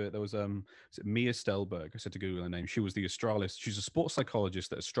back to it. There was Mia Stelberg. I said to Google her name. She was the Astralis. She's a sports psychologist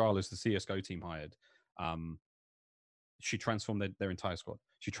that Astralis, the CS:GO team, hired. She transformed their entire squad.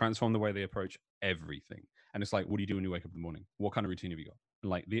 She transformed the way they approach everything. And it's like, what do you do when you wake up in the morning? What kind of routine have you got? And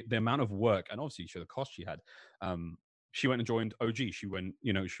like the amount of work, and obviously the cost she had. She went and joined OG. She went,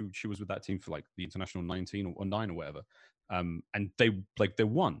 she was with that team for like the international 19 or 9 or whatever. And they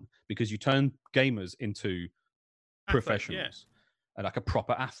won because you turn gamers into professionals and like a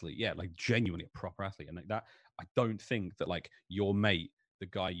proper athlete. Yeah, like genuinely a proper athlete. And like that, I don't think that like your mate, the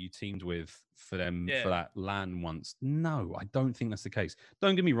guy you teamed with for that LAN once. No, I don't think that's the case.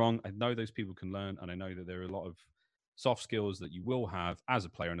 Don't get me wrong. I know those people can learn, and I know that there are a lot of soft skills that you will have as a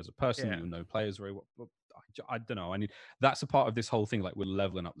player and as a person. You'll know players very well. But I don't know. That's a part of this whole thing. Like, we're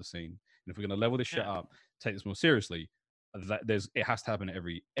leveling up the scene. And if we're going to level this shit up, take this more seriously, that it has to happen at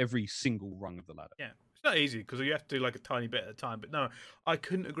every single rung of the ladder. Yeah. It's not easy because you have to do like a tiny bit at a time. But no, I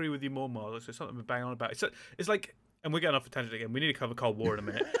couldn't agree with you more, Miles. It's something to bang on about. It's like, and we're getting off a tangent again. We need to cover Cold War in a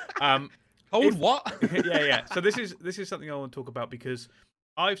minute. What? Yeah. So this is something I want to talk about because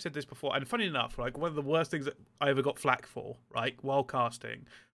I've said this before, and funny enough, like one of the worst things that I ever got flack for, right, while casting,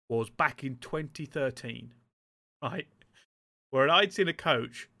 was back in 2013, right, where I'd seen a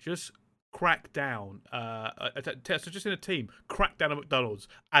coach just crack down, so just in a team, crack down at McDonald's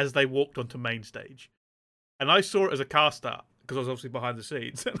as they walked onto main stage. And I saw it as a caster, because I was obviously behind the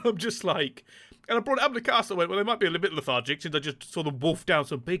scenes, and I'm just like, and I brought it up to the caster, went, well, they might be a little bit lethargic since I just saw them wolf down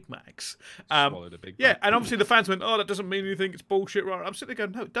some Big Macs. Swallowed a Big yeah, Mac. and obviously the fans went, oh, that doesn't mean anything, it's bullshit, right? I'm sitting there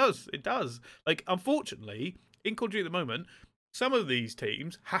going, no, it does. Like, unfortunately, in Call of Duty at the moment, some of these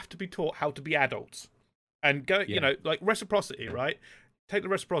teams have to be taught how to be adults. And go, you know, like reciprocity, right? Take the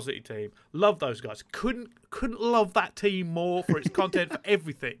reciprocity team. Love those guys. Couldn't love that team more for its content, for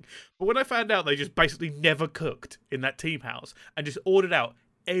everything. But when I found out they just basically never cooked in that team house and just ordered out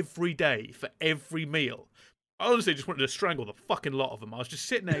every day for every meal, I honestly just wanted to strangle the fucking lot of them. I was just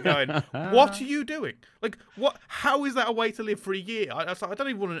sitting there going, "What are you doing? Like, what? How is that a way to live for a year?" I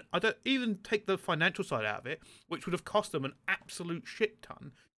don't even take the financial side out of it, which would have cost them an absolute shit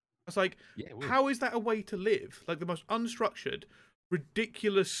ton. I was like, how is that a way to live? Like the most unstructured,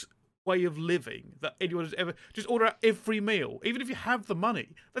 ridiculous way of living that anyone has ever. Just order out every meal, even if you have the money.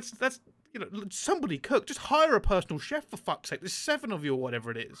 That's somebody cook. Just hire a personal chef for fuck's sake. There's 7 of you or whatever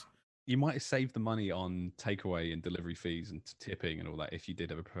it is. You might have saved the money on takeaway and delivery fees and tipping and all that if you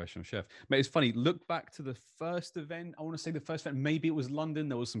did have a professional chef. Mate, it's funny. Look back to the first event. I want to say the first event. Maybe it was London.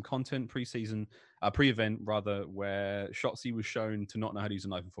 There was some content pre-event rather, where Shotzi was shown to not know how to use a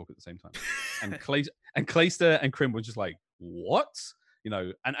knife and fork at the same time, and Clayster and Crim were just like, "What?" You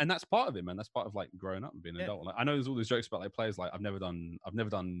know, and that's part of it, man. That's part of like growing up and being an adult. Like, I know there's all these jokes about like players like I've never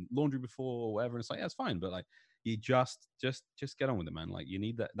done laundry before or whatever. And it's like, yeah, it's fine, but like you just get on with it, man. Like you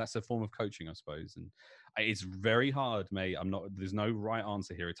need that. That's a form of coaching, I suppose. And it's very hard, mate. There's no right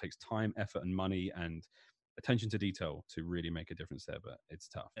answer here. It takes time, effort, and money and attention to detail to really make a difference there. But it's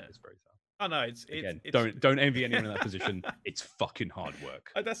tough. Yeah. It's very tough. I know it's don't envy anyone in that position. It's fucking hard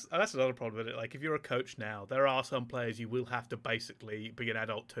work. That's another problem with it. Like if you're a coach now, there are some players you will have to basically be an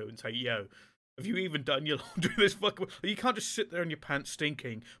adult to and say, "Yo, have you even done your laundry this fucking?" You can't just sit there in your pants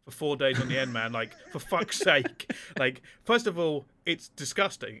stinking for 4 days on the end, man. Like for fuck's sake. Like first of all, it's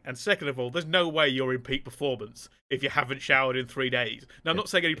disgusting, and second of all, there's no way you're in peak performance if you haven't showered in 3 days. Now, I'm not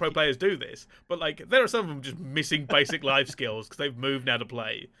saying any pro players do this, but like there are some of them just missing basic life skills because they've moved now to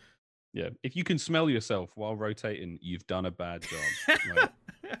play. Yeah, if you can smell yourself while rotating, you've done a bad job. Like,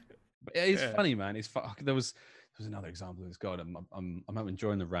 but it's funny, man. There was another example of this. God, I'm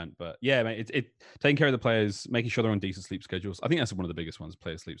enjoying the rant, but yeah, man, it taking care of the players, making sure they're on decent sleep schedules. I think that's one of the biggest ones.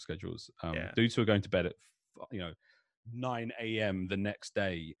 Player sleep schedules. Dudes who are going to bed at 9 a.m. the next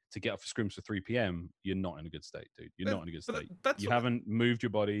day to get up for scrims for 3 p.m. You're not in a good state, dude. You're not in a good state. You haven't moved your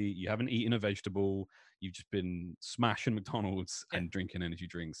body. You haven't eaten a vegetable. You've just been smashing McDonald's and drinking energy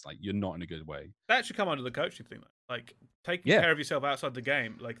drinks. Like you're not in a good way. That should come under the coaching thing, though. Like taking care of yourself outside the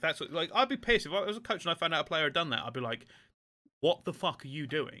game. Like that's like I'd be pissed if I was a coach and I found out a player had done that. I'd be like, what the fuck are you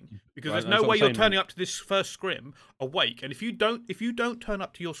doing? Because there's no way you're turning up to this first scrim awake. And if you don't turn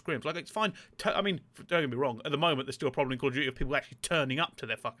up to your scrims, like it's fine. I mean, don't get me wrong. At the moment, there's still a problem in Call of Duty of people actually turning up to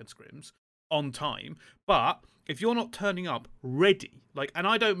their fucking scrims on time. But if you're not turning up ready, like, and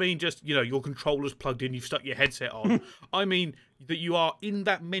I don't mean just your controller's plugged in, you've stuck your headset on. I mean that you are in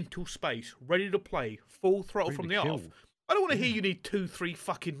that mental space, ready to play, full throttle from the off. I don't want to hear you need 2-3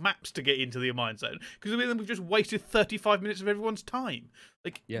 fucking maps to get into the mine zone because then we've just wasted 35 minutes of everyone's time.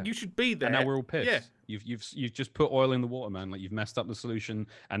 Like you should be there. And now we're all pissed. Yeah. You've just put oil in the water, man. Like you've messed up the solution,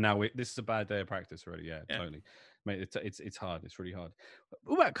 and now this is a bad day of practice already. Yeah. Totally, mate. It's hard. It's really hard.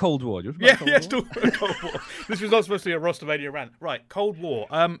 What about Cold War? Still Cold War. This was not supposed to be a Rostermania rant, right? Cold War.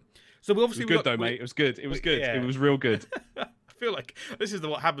 So we obviously it was good though, mate. It was good. It was good. Yeah. It was real good. I feel like this is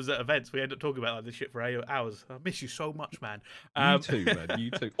what happens at events. We end up talking about like this shit for hours. I miss you so much, man. You too, man.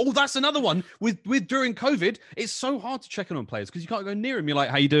 You too. Oh, that's another one. With during COVID, it's so hard to check in on players because you can't go near them. You're like,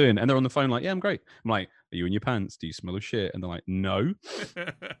 "How you doing?" And they're on the phone like, "Yeah, I'm great." I'm like, "Are you in your pants? Do you smell of shit?" And they're like, "No,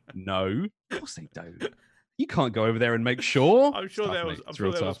 no." Of course they don't. You can't go over there and make sure. I'm sure there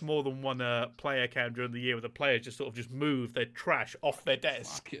was more than one player cam during the year where the players just sort of moved their trash off their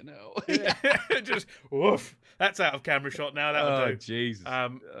desk. Fucking hell. Just woof. That's out of camera shot now. That'll do. Jesus.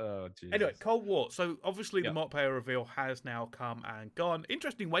 Jesus. Anyway, Cold War. So obviously the multiplayer reveal has now come and gone.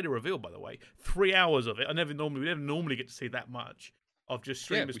 Interesting way to reveal, by the way. 3 hours of it. We never normally get to see that much of just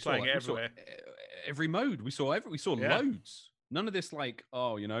streamers playing it everywhere. Every mode we saw loads. None of this like,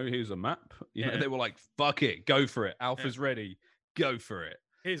 oh, here's a map. They were like, fuck it, go for it. Alpha's ready, go for it.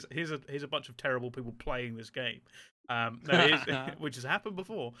 Here's a bunch of terrible people playing this game. Which has happened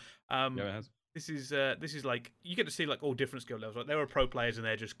before. Yeah, it has. This is like you get to see like all different skill levels. Like there were pro players in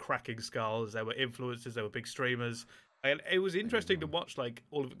there just cracking skulls. There were influencers. There were big streamers. And it was interesting to watch like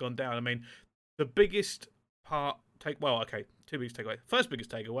all of it gone down. I mean, the biggest part two biggest takeaway. First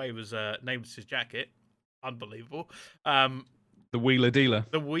biggest takeaway was Nameless's jacket, unbelievable. The wheeler dealer.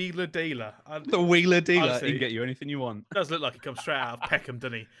 The wheeler dealer. The wheeler dealer. Honestly, he can get you anything you want. Does look like he comes straight out of Peckham,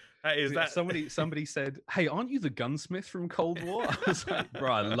 doesn't he? That. Somebody said, "Hey, aren't you the gunsmith from Cold War?" I was like,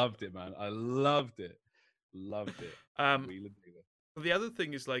 "Bro, I loved it, man. I loved it. Loved it." Wheeler dealer. The other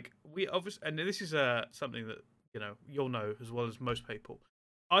thing is like we obviously, and this is something that you'll know as well as most people.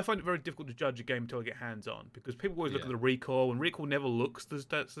 I find it very difficult to judge a game until I get hands on because people always look at the recoil, and recoil never looks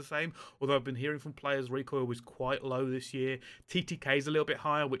the same. Although I've been hearing from players recoil was quite low this year. TTK is a little bit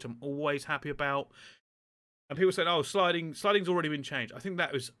higher, which I'm always happy about. And people said, "Oh, sliding's already been changed." I think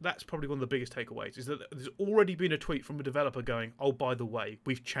that's probably one of the biggest takeaways is that there's already been a tweet from a developer going, "Oh, by the way,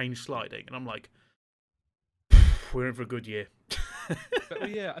 we've changed sliding," and I'm like, "We're in for a good year."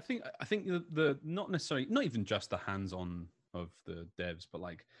 Yeah, I think the not even just the hands-on of the devs, but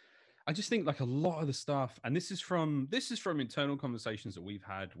like I just think like a lot of the stuff, and this is from internal conversations that we've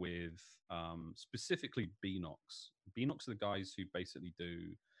had with specifically Beanox. Beanox are the guys who basically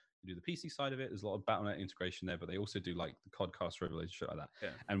do the PC side of it. There's a lot of Battle.net integration there, but they also do like the Codcast Revelation, shit like that. Yeah.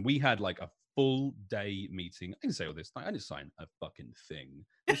 And we had like a full day meeting. I didn't say all this. I didn't sign a fucking thing.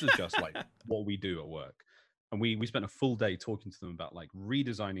 This is just like what we do at work. And we spent a full day talking to them about like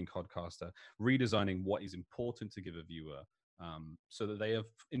redesigning Codcaster, redesigning what is important to give a viewer, so that they are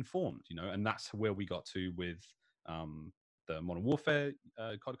informed, and that's where we got to with the Modern Warfare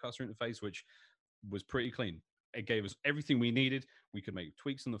Codcaster interface, which was pretty clean. It gave us everything we needed. We could make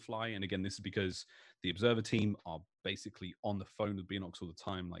tweaks on the fly. And again, this is because the Observer team are basically on the phone with Beanox all the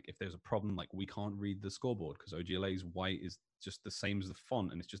time. Like if there's a problem, like we can't read the scoreboard because OGLA's white is just the same as the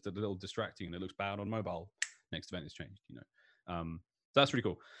font, and it's just a little distracting and it looks bad on mobile. Next event has changed, so that's really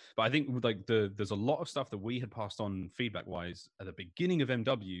cool. But I think like there's a lot of stuff that we had passed on feedback wise at the beginning of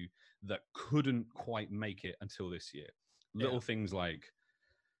MW that couldn't quite make it until this year. Little things like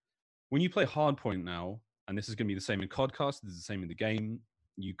when you play Hardpoint now, and this is going to be the same in Codcast, this is the same in the game.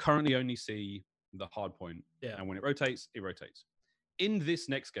 You currently only see the Hardpoint, and when it rotates, it rotates. In this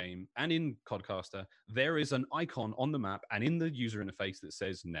next game and in Codcaster, there is an icon on the map and in the user interface that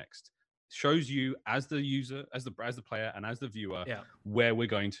says next. Shows you as the user, as the player, and as the viewer where we're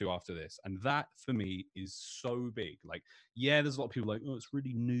going to after this, and that for me is so big. Like, there's a lot of people like, oh, it's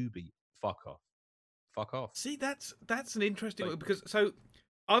really newbie. Fuck off. See, that's an interesting one because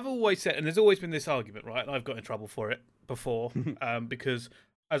I've always said, and there's always been this argument, right? And I've got in trouble for it before because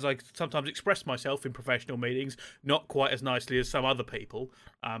as I sometimes express myself in professional meetings, not quite as nicely as some other people,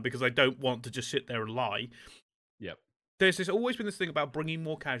 because I don't want to just sit there and lie. Yep. There's always been this thing about bringing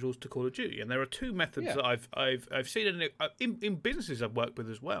more casuals to Call of Duty, and there are two methods that I've seen in businesses I've worked with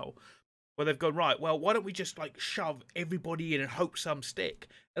as well, where they've gone, right, well, why don't we just like shove everybody in and hope some stick?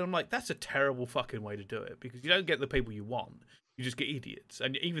 And I'm like, that's a terrible fucking way to do it because you don't get the people you want, you just get idiots,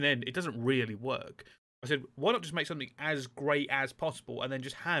 and even then, it doesn't really work. I said, why not just make something as great as possible and then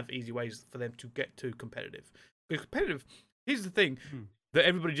just have easy ways for them to get to competitive? Because competitive, here's the thing that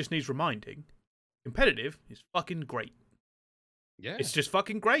everybody just needs reminding: competitive is fucking great. Yeah, it's just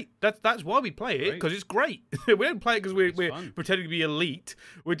fucking great. That's why we play it, because it's great. We don't play it because we're pretending to be elite.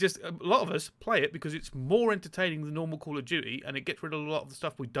 We're just, a lot of us play it because it's more entertaining than normal Call of Duty, and it gets rid of a lot of the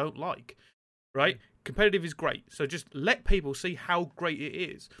stuff we don't like. Right? Competitive is great. So just let people see how great it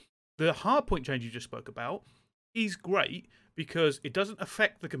is. The hardpoint change you just spoke about is great because it doesn't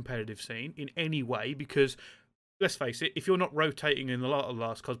affect the competitive scene in any way. Because let's face it, if you're not rotating in the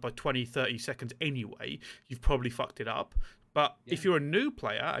last COD by 20, 30 seconds anyway, you've probably fucked it up. But if you're a new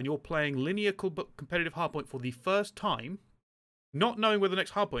player and you're playing linear competitive hardpoint for the first time, not knowing where the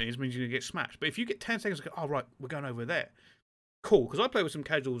next hardpoint is means you're going to get smashed. But if you get 10 seconds to go, oh, right, we're going over there. Cool. Because I play with some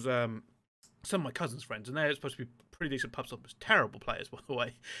casuals, some of my cousin's friends, and they're supposed to be pretty decent pub stoppers. Terrible players, by the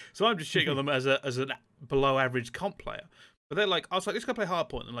way. So I'm just shitting on them as a below average comp player. But they're like, I was like, let's go play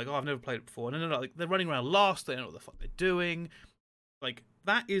hardpoint. And like, oh, I've never played it before. And then they're running around last. They don't know what the fuck they're doing. Like,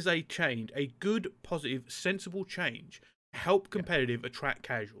 that is a change, a good, positive, sensible change. Help competitive attract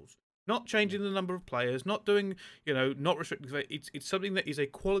casuals. Not changing the number of players, not doing, not restricting. It's something that is a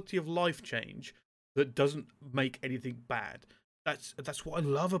quality of life change that doesn't make anything bad. That's what I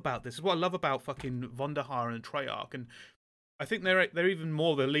love about this. It's what I love about fucking Vonderhaar and Treyarch. And I think they're even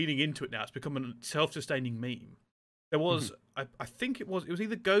more. They're leaning into it now. It's become a self-sustaining meme. There was, I think it was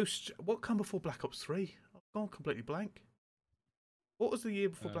either Ghost. What come before Black Ops 3? I've gone completely blank. What was the year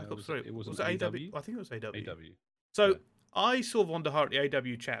before Black Ops 3? It was it AW? I think it was AW. AW. So I saw Von der Hart at the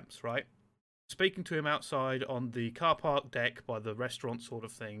AW Champs, right? Speaking to him outside on the car park deck by the restaurant sort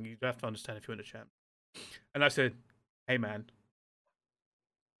of thing. You have to understand if you're in a champ. And I said, "Hey man,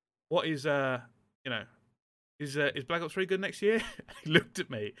 what is is Black Ops 3 good next year?" He looked at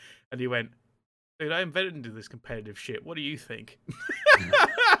me and he went, "Dude, I invented this competitive shit. What do you think?" And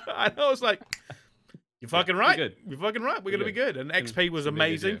I was like, "You're fucking right. You're fucking right. We're gonna be good." And XP was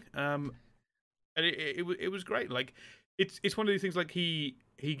amazing. And it was great. Like it's one of these things. Like he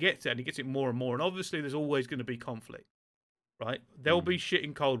gets it, and he gets it more and more. And obviously, there's always going to be conflict, right? There'll be shit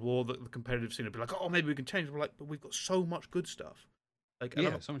in Cold War that the competitive scene will be like, "Oh, maybe we can change." We're like, "But we've got so much good stuff." Like,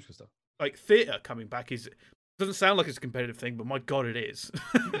 so much good stuff. Like theater coming back doesn't sound like it's a competitive thing, but my god, it is.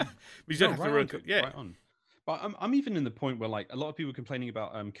 We don't have to right on. But I'm even in the point where like a lot of people are complaining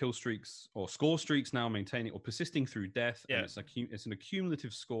about kill streaks or score streaks now maintaining or persisting through death, and it's an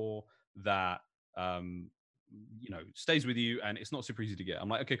accumulative score that stays with you, and it's not super easy to get. I'm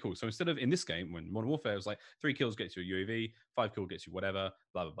like, okay, cool. So instead of in this game, when Modern Warfare was like 3 kills gets you a UAV, 5 kills gets you whatever,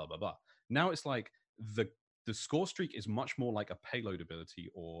 blah blah blah blah blah. Now it's like the score streak is much more like a payload ability,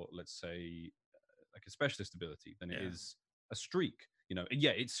 or let's say like a specialist ability, than it is a streak.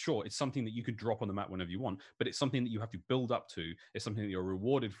 It's something that you could drop on the map whenever you want, but it's something that you have to build up to. It's something that you're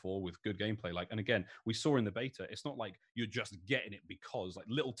rewarded for with good gameplay. Like, and again, we saw in the beta, it's not like you're just getting it because like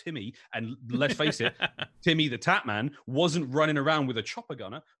little Timmy, and let's face it, Timmy the Tatman wasn't running around with a chopper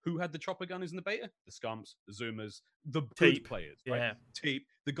gunner. Who had the chopper gunners in the beta? The Scumps, the Zoomers, the good players, right? Teep,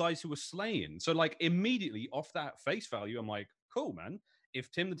 the guys who were slaying. So like immediately off that face value, I'm like, cool, man. If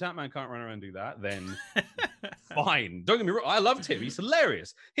Tim the Tatman can't run around and do that, then fine. Don't get me wrong. I loved him. He's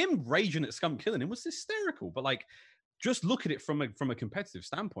hilarious. Him raging at Scum killing him was hysterical. But like, just look at it from a competitive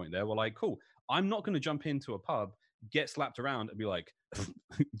standpoint there. We're like, cool. I'm not going to jump into a pub, get slapped around and be like,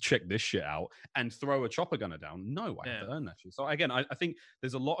 check this shit out and throw a chopper gunner down. No, I have to earn that shit. So again, I think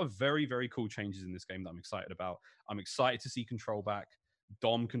there's a lot of very, very cool changes in this game that I'm excited about. I'm excited to see control back.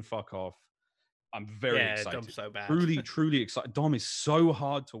 Dom can fuck off. I'm very excited. Dom's so bad. Truly excited. Dom is so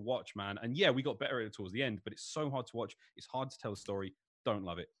hard to watch, man. And yeah, we got better at it towards the end, but it's so hard to watch. It's hard to tell a story. Don't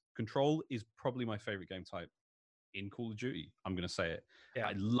love it. Control is probably my favorite game type in Call of Duty. I'm going to say it. Yeah.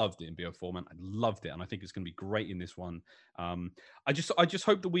 I loved it in BO4, man. I loved it. And I think it's going to be great in this one. I just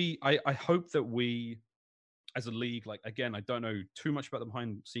hope that I hope that we, as a league, like, again, I don't know too much about the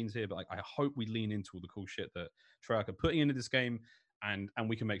behind the scenes here, but like, I hope we lean into all the cool shit that Treyarch are putting into this game, and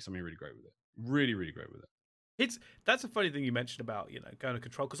we can make something really great with it. Really, really great with it. That's a funny thing you mentioned about, going to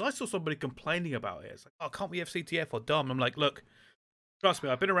Control, because I saw somebody complaining about it. It's like, oh, can't we have CTF or Dom? I'm like, look, trust me,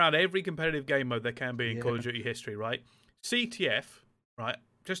 I've been around every competitive game mode there can be in Call of Duty history, right? CTF, right,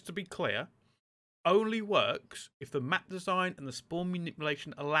 just to be clear, only works if the map design and the spawn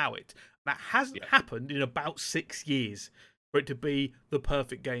manipulation allow it. That hasn't happened in about 6 years for it to be the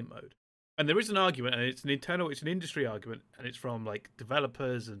perfect game mode. And there is an argument, and it's an industry argument, and it's from like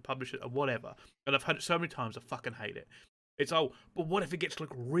developers and publishers or whatever. And I've heard it so many times, I fucking hate it. It's, oh, but what if it gets like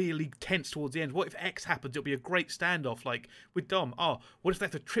really tense towards the end? What if X happens? It'll be a great standoff, like with Dom. Oh, what if they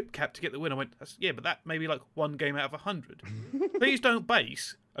have to trip cap to get the win? I went, but that may be like 1 game out of 100. Please don't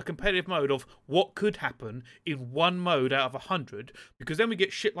base a competitive mode of what could happen in 1 mode out of 100, because then we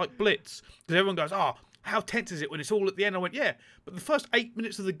get shit like Blitz. Because everyone goes, oh, how tense is it when it's all at the end? I went, yeah, but the first 8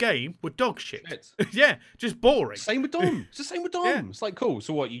 minutes of the game were dog shit. Yeah, just boring. Same with Dom. It's the same with Dom. Yeah. It's like, cool.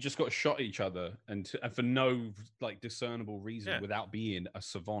 So what? You just got shot at each other and for no like discernible reason, without being a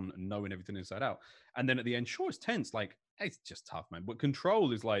savant and knowing everything inside out. And then at the end, sure, it's tense. Like, it's just tough, man. But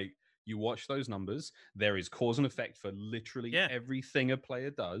Control is like, you watch those numbers. There is cause and effect for literally everything a player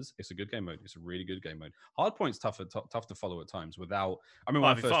does. It's a good game mode. It's a really good game mode. Hardpoint's tough to follow at times. Without, I remember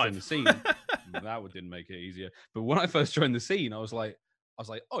when I first joined the scene. That didn't make it easier. But when I first joined the scene, I was like,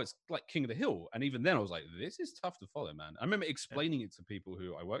 oh, it's like King of the Hill. And even then, I was like, this is tough to follow, man. I remember explaining it to people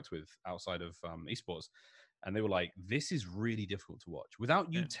who I worked with outside of esports. And they were like, this is really difficult to watch.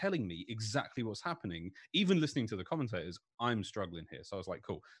 Without you telling me exactly what's happening, even listening to the commentators, I'm struggling here. So I was like,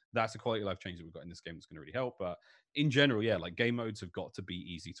 cool, that's a quality of life change that we've got in this game that's going to really help. But in general, like game modes have got to be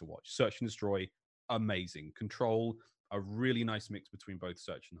easy to watch. Search and Destroy, amazing. Control, a really nice mix between both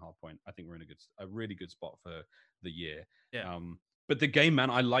Search and Hardpoint. I think we're in a really good spot for the year. Yeah. But the game, man,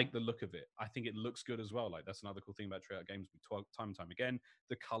 I like the look of it. I think it looks good as well. Like, that's another cool thing about Treyarch games. Time and time again,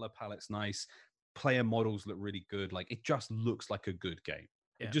 the color palette's nice. Player models look really good. Like, it just looks like a good game.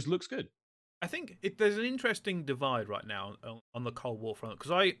 It just looks good. I think there's an interesting divide right now on the Cold War front,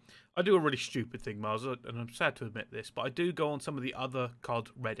 because I do a really stupid thing, Miles, and I'm sad to admit this, but I do go on some of the other COD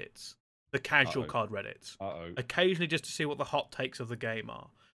Reddits, the casual COD Reddits, occasionally just to see what the hot takes of the game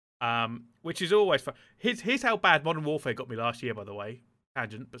are, which is always fun. Here's how bad Modern Warfare got me last year, by the way,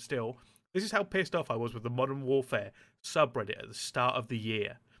 tangent, but still, this is how pissed off I was with the Modern Warfare subreddit at the start of the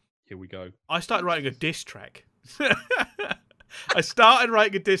year. Here we go. I started writing a diss track. I started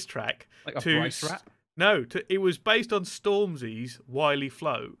writing a diss track like a Bryce rap? No, it was based on Stormzy's Wily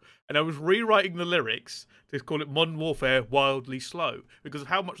Flow, and I was rewriting the lyrics to call it Modern Warfare Wildly Slow because of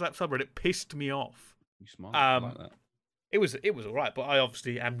how much that subreddit pissed me off. You smart. I like that. It was all right, but I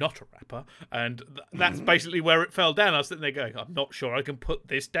obviously am not a rapper, and that's basically where it fell down. I was sitting there going, I'm not sure I can put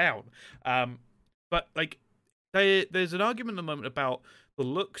this down. But like, there's an argument at the moment about the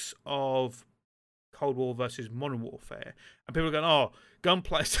looks of Cold War versus Modern Warfare, and people are going, "Oh,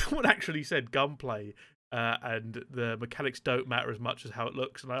 gunplay." Someone actually said gunplay, and the mechanics don't matter as much as how it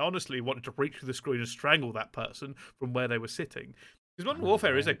looks. And I honestly wanted to reach through the screen and strangle that person from where they were sitting, because Modern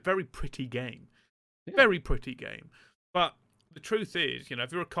Warfare is a very pretty game, very pretty game. But the truth is, you know,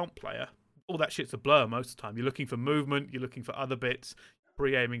 if you're a comp player, all that shit's a blur most of the time. You're looking for movement, you're looking for other bits,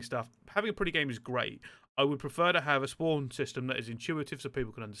 pre-aiming stuff. Having a pretty game is great. I would prefer to have a spawn system that is intuitive so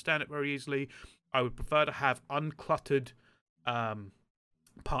people can understand it very easily. I would prefer to have uncluttered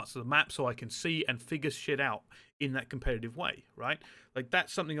parts of the map so I can see and figure shit out in that competitive way, right? Like,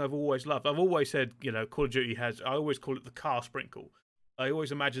 that's something I've always loved. I've always said, you know, Call of Duty has, I always call it the car sprinkle. I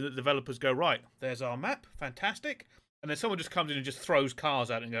always imagine that developers go, right, there's our map, fantastic. And then someone just comes in and just throws cars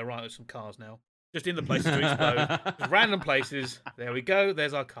out and go, right, there's some cars now. Just in the places to explode. Just random places. There we go.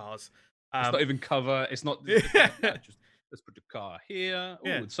 There's our cars. It's not even cover. It's not. Just let's put the car here.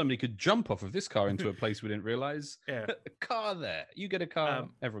 Oh, somebody could jump off of this car into a place we didn't realize. Yeah. Put the car there. You get a car.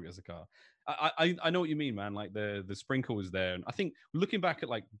 Everyone gets a car. I know what you mean, man. Like the sprinkle is there. And I think looking back at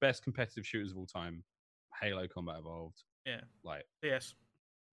like best competitive shooters of all time, Halo Combat Evolved. Yeah. Like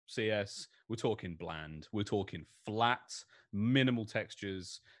CS, we're talking bland, we're talking flat, minimal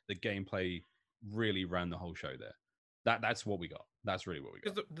textures. The gameplay really ran the whole show there. That's what we got. That's really what we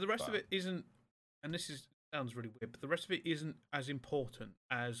got. Because the rest of it isn't, and sounds really weird, but the rest of it isn't as important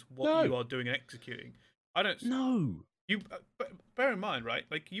as what you are doing and executing. I don't know. You bear in mind, right?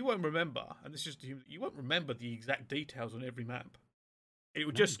 Like, you won't remember, and this is you won't remember the exact details on every map. It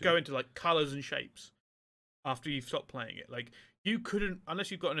would just go into like colors and shapes after you've stopped playing it. Like, you couldn't, unless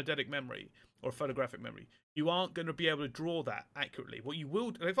you've got an eidetic memory or a photographic memory, you aren't going to be able to draw that accurately. What you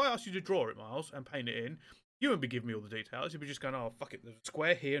will, if I asked you to draw it, Miles, and paint it in, you wouldn't be giving me all the details. You'd be just going, oh, fuck it, there's a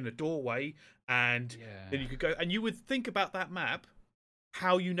square here and a doorway, and then you could go, and you would think about that map,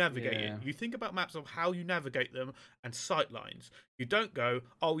 how you navigate it. You think about maps of how you navigate them and sight lines. You don't go,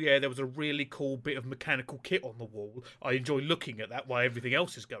 oh yeah, there was a really cool bit of mechanical kit on the wall. I enjoy looking at that while everything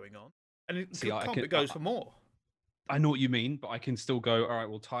else is going on. And it goes for more. I know what you mean, but I can still go, all right,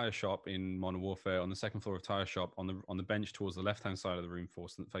 well, Tire Shop in Modern Warfare, on the second floor of Tire Shop, on the bench towards the left-hand side of the room,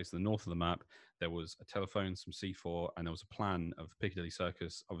 facing the north of the map, there was a telephone, some C4, and there was a plan of Piccadilly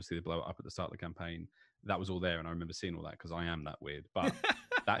Circus. Obviously, they blow it up at the start of the campaign. That was all there, and I remember seeing all that because I am that weird. But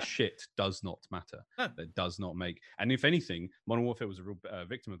that shit does not matter. That does not make... And if anything, Modern Warfare was a real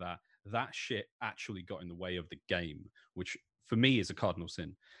victim of that. That shit actually got in the way of the game, which for me is a cardinal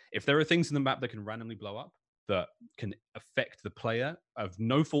sin. If there are things in the map that can randomly blow up, that can affect the player of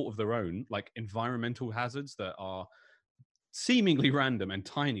no fault of their own, like environmental hazards that are seemingly random and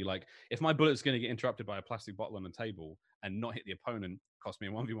tiny. Like, if my bullet's going to get interrupted by a plastic bottle on the table and not hit the opponent, cost me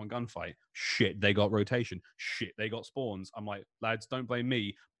a 1v1 gunfight, shit, they got rotation, shit, they got spawns. I'm like, lads, don't blame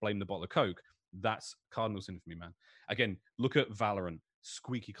me, blame the bottle of Coke. That's cardinal sin for me, man. Again, look at Valorant,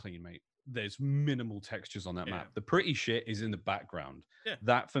 squeaky clean, mate. There's minimal textures on that map. The pretty shit is in the background.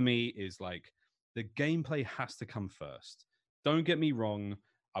 That for me is like, the gameplay has to come first. Don't get me wrong.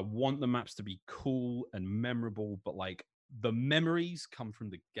 I want the maps to be cool and memorable, but like, the memories come from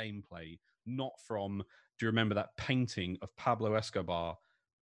the gameplay, not from, do you remember that painting of Pablo Escobar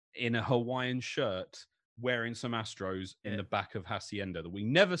in a Hawaiian shirt wearing some Astros in the back of Hacienda that we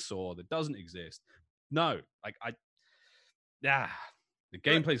never saw, that doesn't exist? No, like, the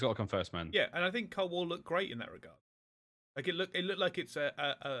gameplay's got to come first, man. Yeah, and I think Cold War looked great in that regard. Like, it looked like it's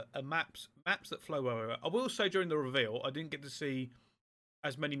a maps that flow over. I will say, during the reveal, I didn't get to see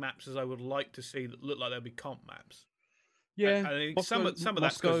as many maps as I would like to see that look like they'll be comp maps. Yeah, I think some of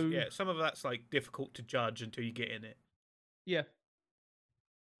that's some of that's like difficult to judge until you get in it. Yeah,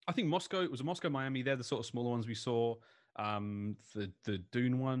 I think Moscow. It was a Moscow, Miami. They're the sort of smaller ones we saw. The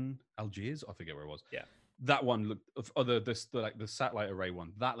Dune one, Algiers. I forget where it was. Yeah, that one looked the satellite array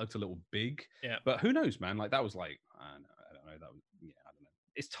one that looked a little big. Yeah. But who knows, man? Like that was like I don't know. That was I don't know.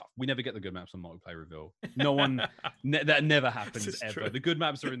 It's tough. We never get the good maps on multiplayer reveal. No one that never happens ever. True. The good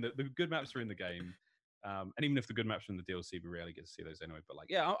maps are in the good maps are in the game. And even if the good maps are in the DLC, we rarely get to see those anyway. But like,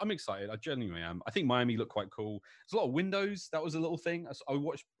 yeah, I'm excited. I genuinely am. I think Miami looked quite cool. There's a lot of windows. That was a little thing.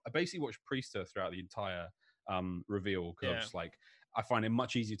 I basically watched Priester throughout the entire reveal because I was just like, I find it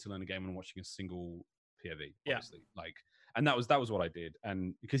much easier to learn a game when watching a single POV. Obviously, like, and that was what I did.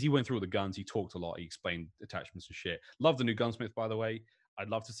 And because he went through all the guns, he talked a lot. He explained attachments and shit. Love the new gunsmith, by the way. I'd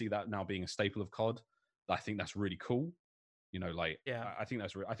love to see that now being a staple of COD. I think that's really cool. You know, like, I think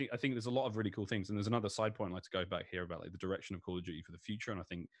that's I think there's a lot of really cool things, and there's another side point I'd like to go back here about like the direction of Call of Duty for the future, and I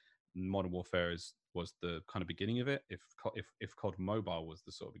think Modern Warfare was the kind of beginning of it. If COD Mobile was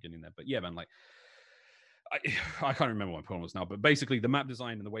the sort of beginning there, but yeah, man, like I can't remember what my point was now, but basically the map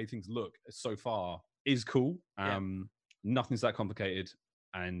design and the way things look so far is cool. Nothing's that complicated,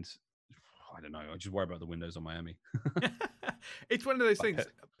 and I don't know. I just worry about the windows on Miami. It's one of those things.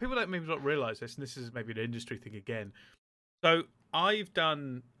 People don't maybe not realize this, and this is maybe an industry thing again. So I've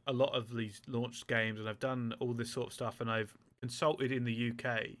done a lot of these launch games, and I've done all this sort of stuff, and I've consulted in the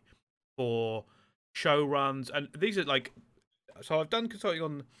UK for show runs, and these are like, so I've done consulting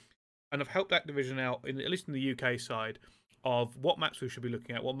on, and I've helped Activision out, at least in the UK side, of what maps we should be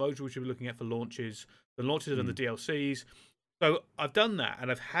looking at, what modes we should be looking at for launches, the launches and the DLCs. So I've done that, and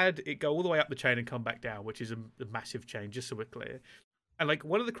I've had it go all the way up the chain and come back down, which is a massive change, just so we're clear. And like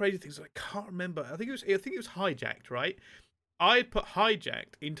one of the crazy things, I can't remember. I think it was Hijacked, right? I put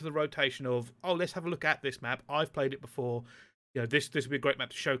Hijacked into the rotation of, oh, let's have a look at this map. I've played it before. You know, this would be a great map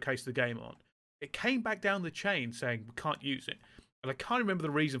to showcase the game on. It came back down the chain saying we can't use it, and I can't remember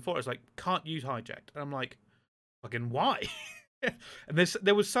the reason for it. It's like can't use Hijacked, and I'm like, fucking why? And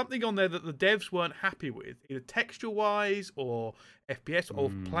there was something on there that the devs weren't happy with, either texture-wise or FPS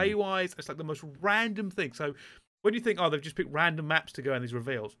or play-wise. It's like the most random thing. So when you think, oh, they've just picked random maps to go in these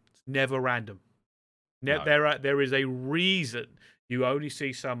reveals, it's never random. No. There is a reason you only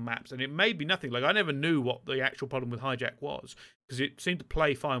see some maps, and it may be nothing. Like I never knew what the actual problem with Hijack was because it seemed to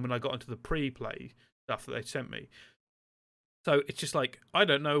play fine when I got into the pre-play stuff that they sent me. So it's just like I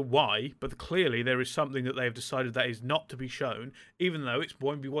don't know why, but clearly there is something that they have decided that is not to be shown, even though it's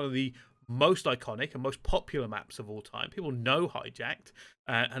going to be one of the most iconic and most popular maps of all time. People know Hijacked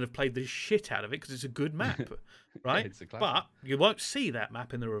and have played the shit out of it because it's a good map, right? Yeah, but you won't see that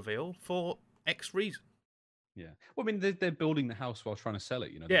map in the reveal for X reason. Yeah. Well, I mean, they're building the house while trying to sell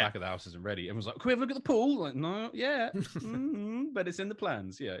it. You know, the back of the house isn't ready. Everyone's like, can we have a look at the pool? Like, no, yeah. But it's in the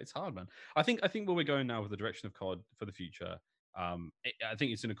plans. Yeah, it's hard, man. I think where we're going now with the direction of COD for the future, I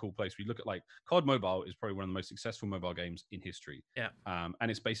think it's in a cool place. We look at like COD Mobile is probably one of the most successful mobile games in history. Yeah. And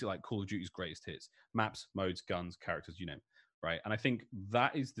it's basically like Call of Duty's greatest hits. Maps, modes, guns, characters, you name it. Right. And I think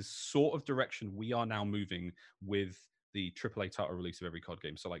that is the sort of direction we are now moving with the AAA title release of every COD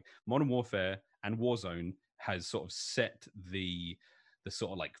game. So like Modern Warfare and Warzone has sort of set the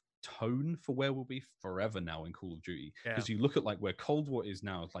sort of like tone for where we'll be forever now in Call of Duty. Because you look at like where Cold War is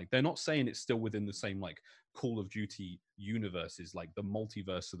now, it's like they're not saying it's still within the same like Call of Duty universes, like the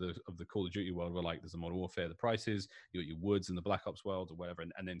multiverse of the Call of Duty world, where like there's a Modern Warfare, the prices, you got your Woods and the Black Ops world or whatever,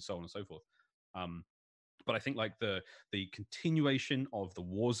 and then so on and so forth. But I think like the continuation of the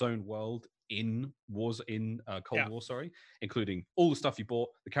Warzone world in Cold War, including all the stuff you bought,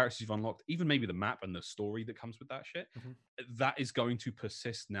 the characters you've unlocked, even maybe the map and the story that comes with that shit, that is going to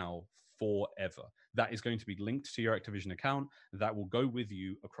persist now forever. That is going to be linked to your Activision account. That will go with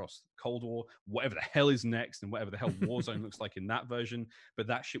you across Cold War, whatever the hell is next, and whatever the hell Warzone looks like in that version. But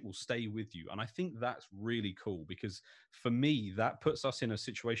that shit will stay with you. And I think that's really cool because for me, that puts us in a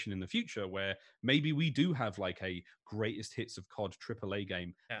situation in the future where maybe we do have like a greatest hits of COD AAA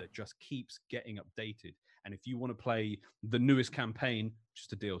game that just keeps getting updated. And if you want to play the newest campaign,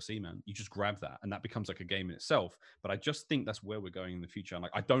 just a DLC, man, you just grab that and that becomes like a game in itself. But I just think that's where we're going in the future. And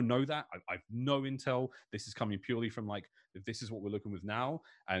like, I don't know that. I've no intel. This is coming purely from like, if this is what we're looking with now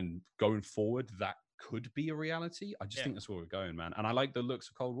and going forward, that could be a reality. I just think that's where we're going, man. And I like the looks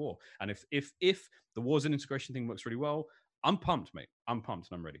of Cold War. And if the Warzone integration thing works really well, I'm pumped, mate. I'm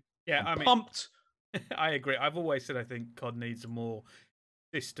pumped and I'm ready. Yeah, I'm pumped. I agree. I've always said I think COD needs a more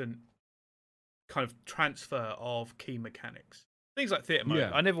distant kind of transfer of key mechanics. Things like theatre mode.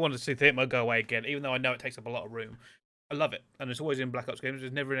 Yeah. I never wanted to see theatre mode go away again, even though I know it takes up a lot of room. I love it, and it's always in Black Ops games.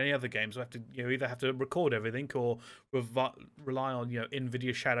 There's never in any other games. So I have to, either have to record everything or rely on,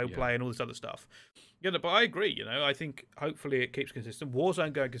 NVIDIA shadow play and all this other stuff. Yeah, but I agree. I think hopefully it keeps consistent.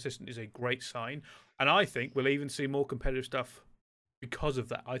 Warzone going consistent is a great sign, and I think we'll even see more competitive stuff because of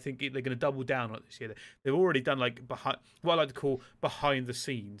that. I think they're going to double down on it this year. They've already done like what I like to call behind the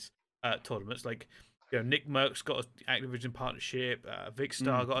scenes tournaments. Like, Nick Merckx got an Activision partnership.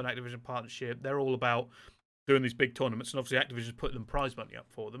 Vicstar got an Activision partnership. They're all about doing these big tournaments, and obviously Activision's putting them prize money up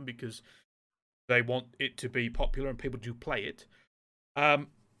for them because they want it to be popular and people do play it.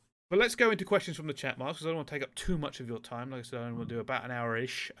 But let's go into questions from the chat, Miles, because I don't want to take up too much of your time. Like I said, I only want to do about an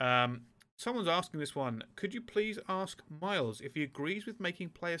hour-ish. Someone's asking this one. Could you please ask Miles if he agrees with making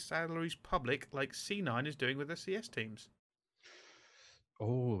player salaries public like C9 is doing with their CS teams?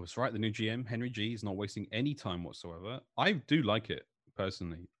 Oh, that's right. The new GM, Henry G, is not wasting any time whatsoever. I do like it,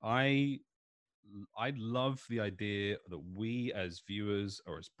 personally. I love the idea that we as viewers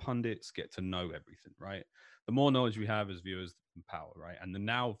or as pundits get to know everything, right? The more knowledge we have as viewers, the power, right? And then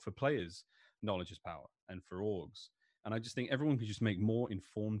now for players, knowledge is power, and for orgs. And I just think everyone can just make more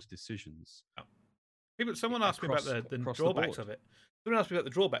informed decisions. Someone asked me about the drawbacks of it. Someone asked me about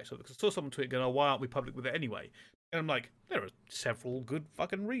the drawbacks of it because I saw someone tweet going, "Oh, why aren't we public with it anyway?" And I'm like, there are several good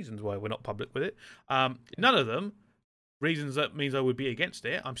fucking reasons why we're not public with it. None of them reasons that means I would be against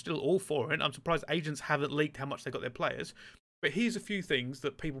it. I'm still all for it. I'm surprised agents haven't leaked how much they got their players. But here's a few things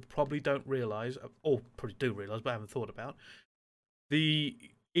that people probably don't realise, or probably do realise, but haven't thought about.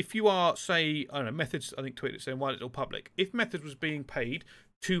 If you are, say, I don't know, Methods, I think tweeted saying why it's all public. If Methods was being paid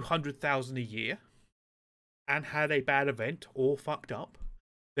 $200,000 a year and had a bad event or fucked up,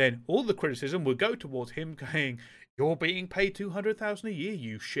 then all the criticism would go towards him going, "You're being paid $200,000 a year,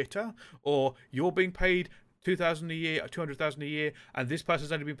 you shitter," or "You're being paid $200,000 a year, $200,000 a year, and this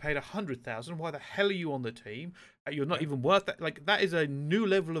person's only been paid $100,000. Why the hell are you on the team? You're not even worth that." Like, that is a new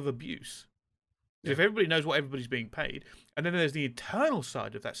level of abuse. Yeah. If everybody knows what everybody's being paid, and then there's the internal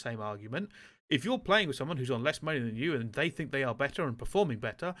side of that same argument. If you're playing with someone who's on less money than you and they think they are better and performing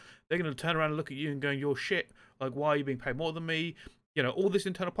better, they're going to turn around and look at you and going, "You're shit. Like, why are you being paid more than me?" All this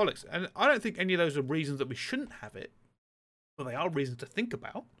internal politics. And I don't think any of those are reasons that we shouldn't have it, but they are reasons to think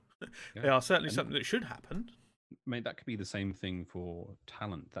about. Yeah. They are certainly something that should happen. Mate, that could be the same thing for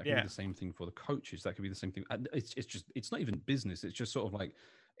talent. That could be the same thing for the coaches. That could be the same thing. It's not even business. It's just sort of like,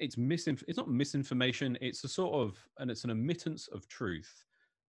 it's not misinformation. It's it's an admittance of truth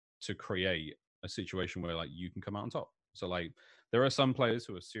to create a situation where like you can come out on top. So like there are some players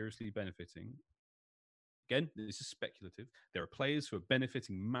who are seriously benefiting. Again, this is speculative. There are players who are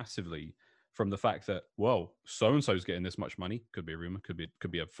benefiting massively from the fact that, well, so-and-so is getting this much money. Could be a rumor, could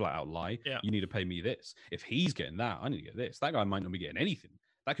be a flat-out lie. Yeah. You need to pay me this. If he's getting that, I need to get this. That guy might not be getting anything.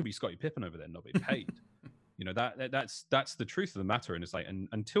 That could be Scottie Pippen over there not being paid. That's the truth of the matter. And it's like, and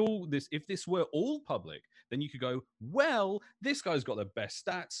if this were all public, then you could go, well, this guy's got the best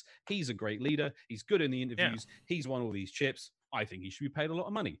stats. He's a great leader. He's good in the interviews. Yeah. He's won all these chips. I think he should be paid a lot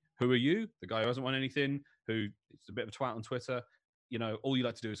of money. Who are you? The guy who hasn't won anything, who is a bit of a twat on Twitter. All you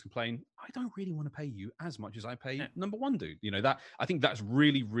like to do is complain. I don't really want to pay you as much as I pay number one dude. That I think that's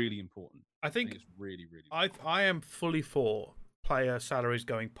really, really important. I think it's really, really important. I am fully for player salaries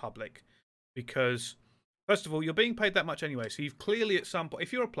going public because, first of all, you're being paid that much anyway. So you've clearly at some point,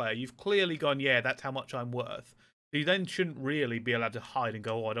 if you're a player, you've clearly gone, yeah, that's how much I'm worth. So you then shouldn't really be allowed to hide and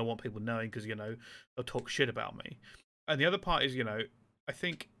go, "Oh, I don't want people knowing because, they'll talk shit about me." And the other part is, I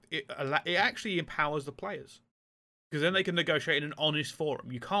think it actually empowers the players. Because then they can negotiate in an honest forum.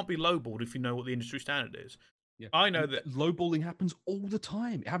 You can't be lowballed if you know what the industry standard is. Yeah. I know that lowballing happens all the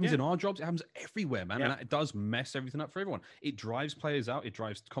time. It happens in our jobs. It happens everywhere, man. And it does mess everything up for everyone. It drives players out. It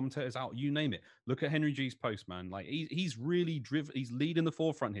drives commentators out. You name it. Look at Henry G's post, man. Like he's really driven. He's leading the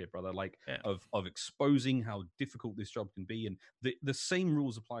forefront here, brother. Like of exposing how difficult this job can be, and the same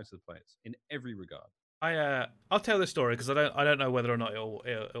rules apply to the players in every regard. I'll tell this story because I don't know whether or not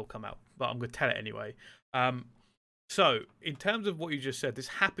it'll come out, but I'm going to tell it anyway. So, in terms of what you just said,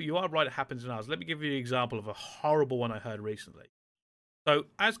 you are right, it happens in ours. Let me give you an example of a horrible one I heard recently. So,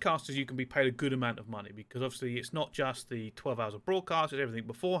 as casters, you can be paid a good amount of money because obviously it's not just the 12 hours of broadcast, it's everything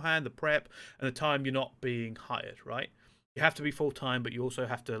beforehand, the prep, and the time you're not being hired, right? You have to be full-time, but you also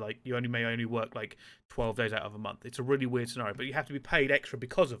have to, you may only work 12 days out of a month. It's a really weird scenario, but you have to be paid extra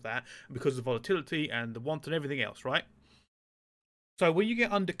because of that, and because of the volatility and the want and everything else, right? So when you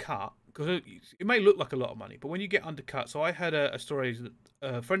get undercut, because it may look like a lot of money, but when you get undercut, so I heard a story that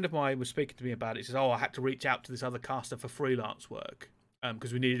a friend of mine was speaking to me about it. He says, "Oh, I had to reach out to this other caster for freelance work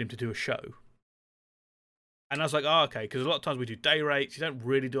because we needed him to do a show." And I was like, "Oh, okay," because a lot of times we do day rates. You don't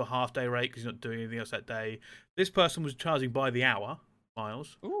really do a half day rate because you're not doing anything else that day. This person was charging by the hour,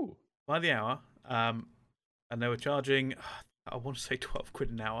 Miles. Ooh. By the hour. And they were charging, I want to say 12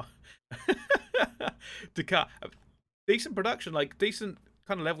 quid an hour to cut. Decent production, decent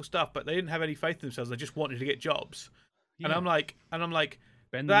kind of level stuff, but they didn't have any faith in themselves. They just wanted to get jobs. And I'm like,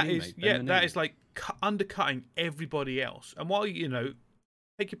 Bend that the knee, is, mate. that is like undercutting everybody else. And while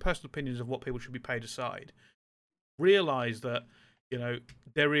take your personal opinions of what people should be paid aside, realize that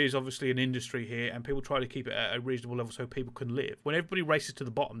there is obviously an industry here, and people try to keep it at a reasonable level so people can live. When everybody races to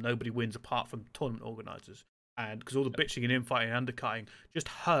the bottom, nobody wins apart from tournament organisers. And because all the bitching and infighting and undercutting just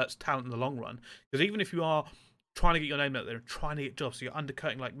hurts talent in the long run. Because even if you are trying to get your name out there and trying to get jobs, so you're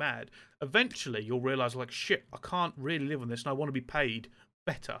undercutting like mad, eventually you'll realise, like, shit, I can't really live on this and I want to be paid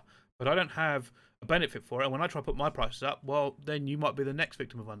better, but I don't have a benefit for it. And when I try to put my prices up, well, then you might be the next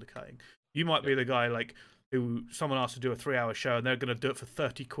victim of undercutting. You might be the guy, like, who someone asked to do a 3-hour show and they're going to do it for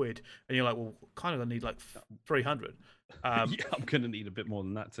 30 quid. And you're like, well, kind of going to need like 300. Yeah, I'm going to need a bit more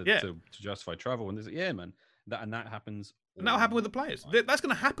than that to justify travel. And man, that happens. And that'll happen with the players. That's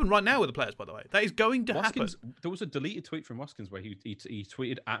going to happen right now with the players, by the way. That is going to happen. There was a deleted tweet from Waskins where he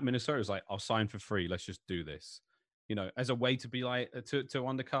tweeted at Minnesota. It was like, I'll sign for free. Let's just do this. As a way to be like to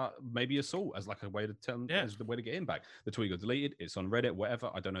undercut maybe assault as like a way to tell as the way to get him back. The tweet got deleted. It's on Reddit,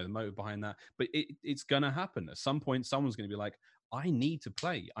 whatever. I don't know the motive behind that, but it's gonna happen at some point. Someone's gonna be like, I need to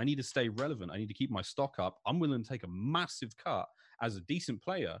play. I need to stay relevant. I need to keep my stock up. I'm willing to take a massive cut as a decent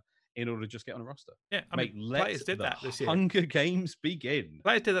player in order to just get on a roster. Yeah, players did that this year. Hunger Games begin.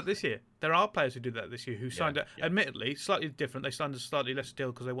 Players did that this year. There are players who did that this year who signed up. Admittedly, slightly different. They signed a slightly less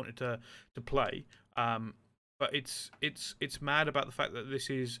deal because they wanted to play. But it's mad about the fact that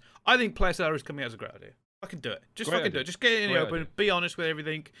this is. I think player salaries coming out is a great idea. I can do it. Just fucking do it. Just get it in the open. Be honest with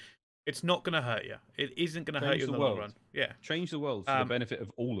everything. It's not going to hurt you. It isn't going to hurt you in the long run. Yeah. Change the world for the benefit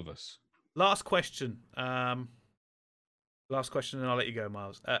of all of us. Last question. And I'll let you go,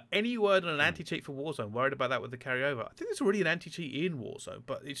 Miles. Any word on an anti-cheat for Warzone? Worried about that with the carryover? I think there's already an anti-cheat in Warzone,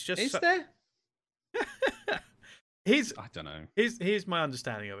 but it's just. Is there? I don't know. Here's my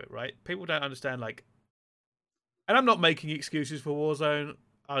understanding of it. Right? People don't understand like. And I'm not making excuses for Warzone.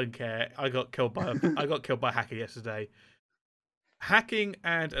 I don't care. I got killed by a hacker yesterday. Hacking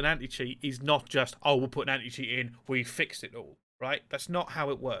and an anti-cheat is not just, we'll put an anti-cheat in, we fixed it all, right? That's not how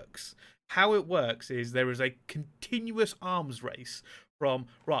it works. How it works is there is a continuous arms race from,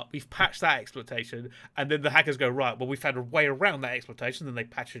 right, we've patched that exploitation, and then the hackers go, right, well, we found a way around that exploitation, then they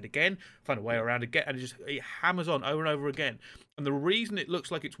patch it again, find a way around again, and it hammers on over and over again. And the reason it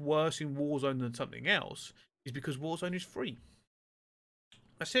looks like it's worse in Warzone than something else is because Warzone is free.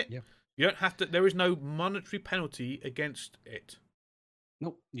 That's it. Yeah. You don't have to. There is no monetary penalty against it.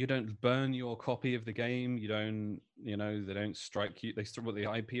 No, you don't burn your copy of the game. You don't. They don't strike you. They still put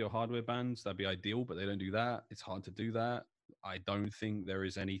the IP or hardware bans. That'd be ideal, but they don't do that. It's hard to do that. I don't think there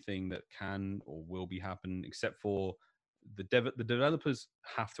is anything that can or will be happening except for the developers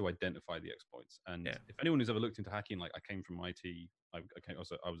have to identify the exploits. And if anyone who's ever looked into hacking, like I came from IT. I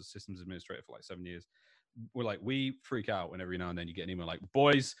was a systems administrator for like 7 years. We freak out when every now and then you get an email like,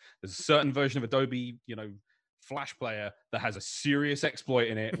 boys, there's a certain version of Adobe, Flash player that has a serious exploit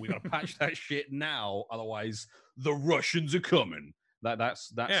in it. We got to patch that shit now, otherwise the Russians are coming.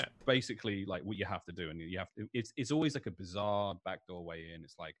 That's basically like what you have to do, and you have to. It's always like a bizarre backdoor way in.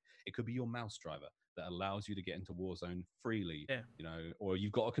 It's like it could be your mouse driver that allows you to get into Warzone freely, or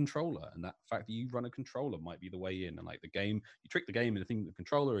you've got a controller, and that fact that you run a controller might be the way in. And like the game, you trick the game into thinking the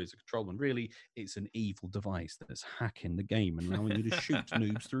controller is a controller, and really it's an evil device that's hacking the game and allowing you to shoot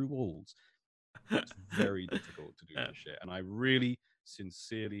noobs through walls. It's very difficult to do this shit, and I really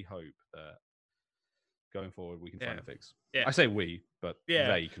sincerely hope that going forward we can find a fix. I say we, but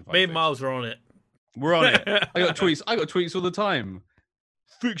they can find me a and fix. Miles are on it. We're on it. I got tweets all the time.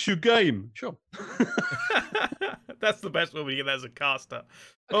 Fix your game. Sure. That's the best way we get that as a caster.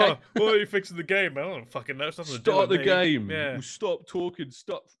 Okay. Why are you fixing the game? I don't fucking know. Start the game. Yeah. We'll stop talking.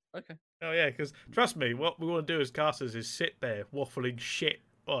 Stop. Okay. Oh, yeah, because trust me, what we want to do as casters is sit there waffling shit.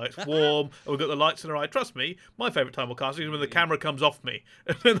 Oh, it's warm, and we've got the lights in our eye. Trust me, my favourite time of casting is when the camera comes off me,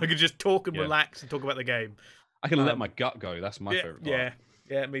 and then I can just talk and relax and talk about the game. I can let my gut go. That's my favourite part.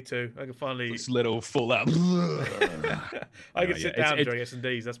 Yeah, me too. I can finally... This little full out. I can sit down during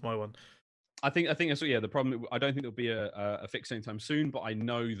S&Ds. That's my one. I think that's the problem. I don't think there'll be a fix anytime soon, but I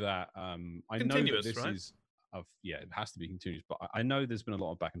know that this right? is it has to be continuous. But I know there's been a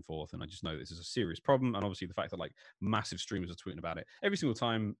lot of back and forth, and I just know this is a serious problem. And obviously, the fact that like massive streamers are tweeting about it every single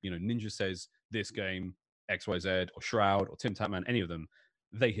time, Ninja says this game XYZ or Shroud or Tim Tatman, any of them,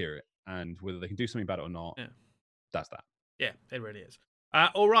 they hear it, and whether they can do something about it or not, that's that. Yeah, it really is.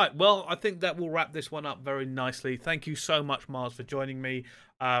 All right. Well, I think that will wrap this one up very nicely. Thank you so much, Mars, for joining me.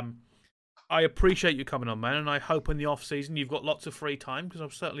 I appreciate you coming on, man, and I hope in the off season you've got lots of free time because I'll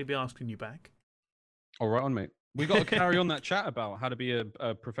certainly be asking you back. All right, on mate. We got to carry on that chat about how to be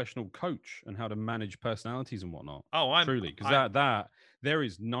a professional coach and how to manage personalities and whatnot. Truly, because there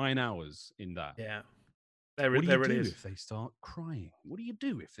is 9 hours in that. Yeah. What do you do if they start crying? What do you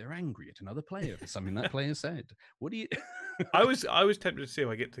do if they're angry at another player for something that player said? What do you? I was tempted to see if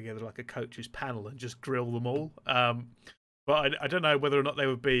I get together like a coaches panel and just grill them all. But I don't know whether or not they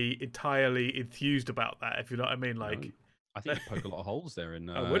would be entirely enthused about that. If you know what I mean, like. I think you poke a lot of holes there.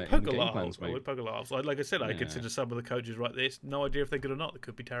 I would poke a lot of holes. I would poke a lot of holes. Like I said, I consider some of the coaches right this. No idea if they're good or not. They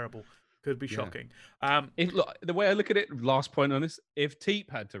could be terrible. Could be shocking. Look, the way I look at it, last point on this: if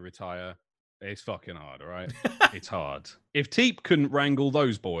Teep had to retire, it's fucking hard, all right? It's hard. If Teep couldn't wrangle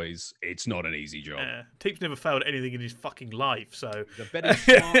those boys, it's not an easy job. Teep's never failed anything in his fucking life, so... He's a very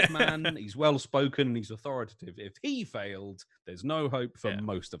smart man, he's well-spoken, and he's authoritative. If he failed, there's no hope for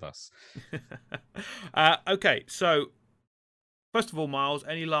most of us. Okay, so, first of all, Miles,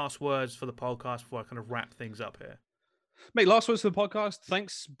 any last words for the podcast before I kind of wrap things up here? Mate, last words for the podcast.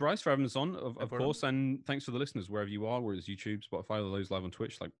 Thanks, Bryce, for having us on, of course, and thanks for the listeners wherever you are, whether it's YouTube, Spotify, or those live on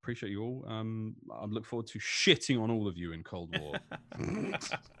Twitch. Like, appreciate you all. I look forward to shitting on all of you in Cold War.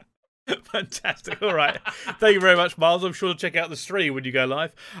 Fantastic. All right. Thank you very much, Miles. I'm sure to check out the stream when you go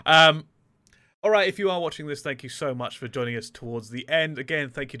live. All right, if you are watching this, thank you so much for joining us towards the end.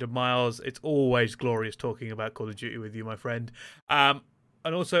 Again, thank you to Miles. It's always glorious talking about Call of Duty with you, my friend.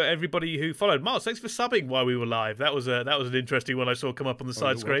 And also everybody who followed. Miles, thanks for subbing while we were live. That was an interesting one I saw come up on the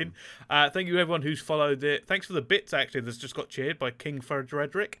side screen. Thank you everyone who's followed it. Thanks for the bits actually that's just got cheered by King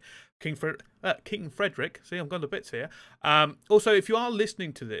Frederick. King Frederick. See, I'm going to bits here. Also, if you are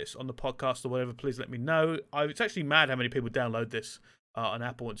listening to this on the podcast or whatever, please let me know. It's actually mad how many people download this on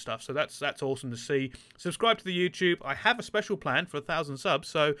Apple and stuff. So that's awesome to see. Subscribe to the YouTube. I have a special plan for 1,000 subs.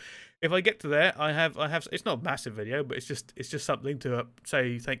 So if I get to there, I have. It's not a massive video, but it's just something to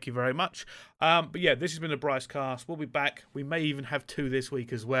say thank you very much. But yeah, this has been a Bricecast. We'll be back. We may even have 2 this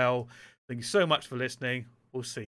week as well. Thank you so much for listening. We'll see.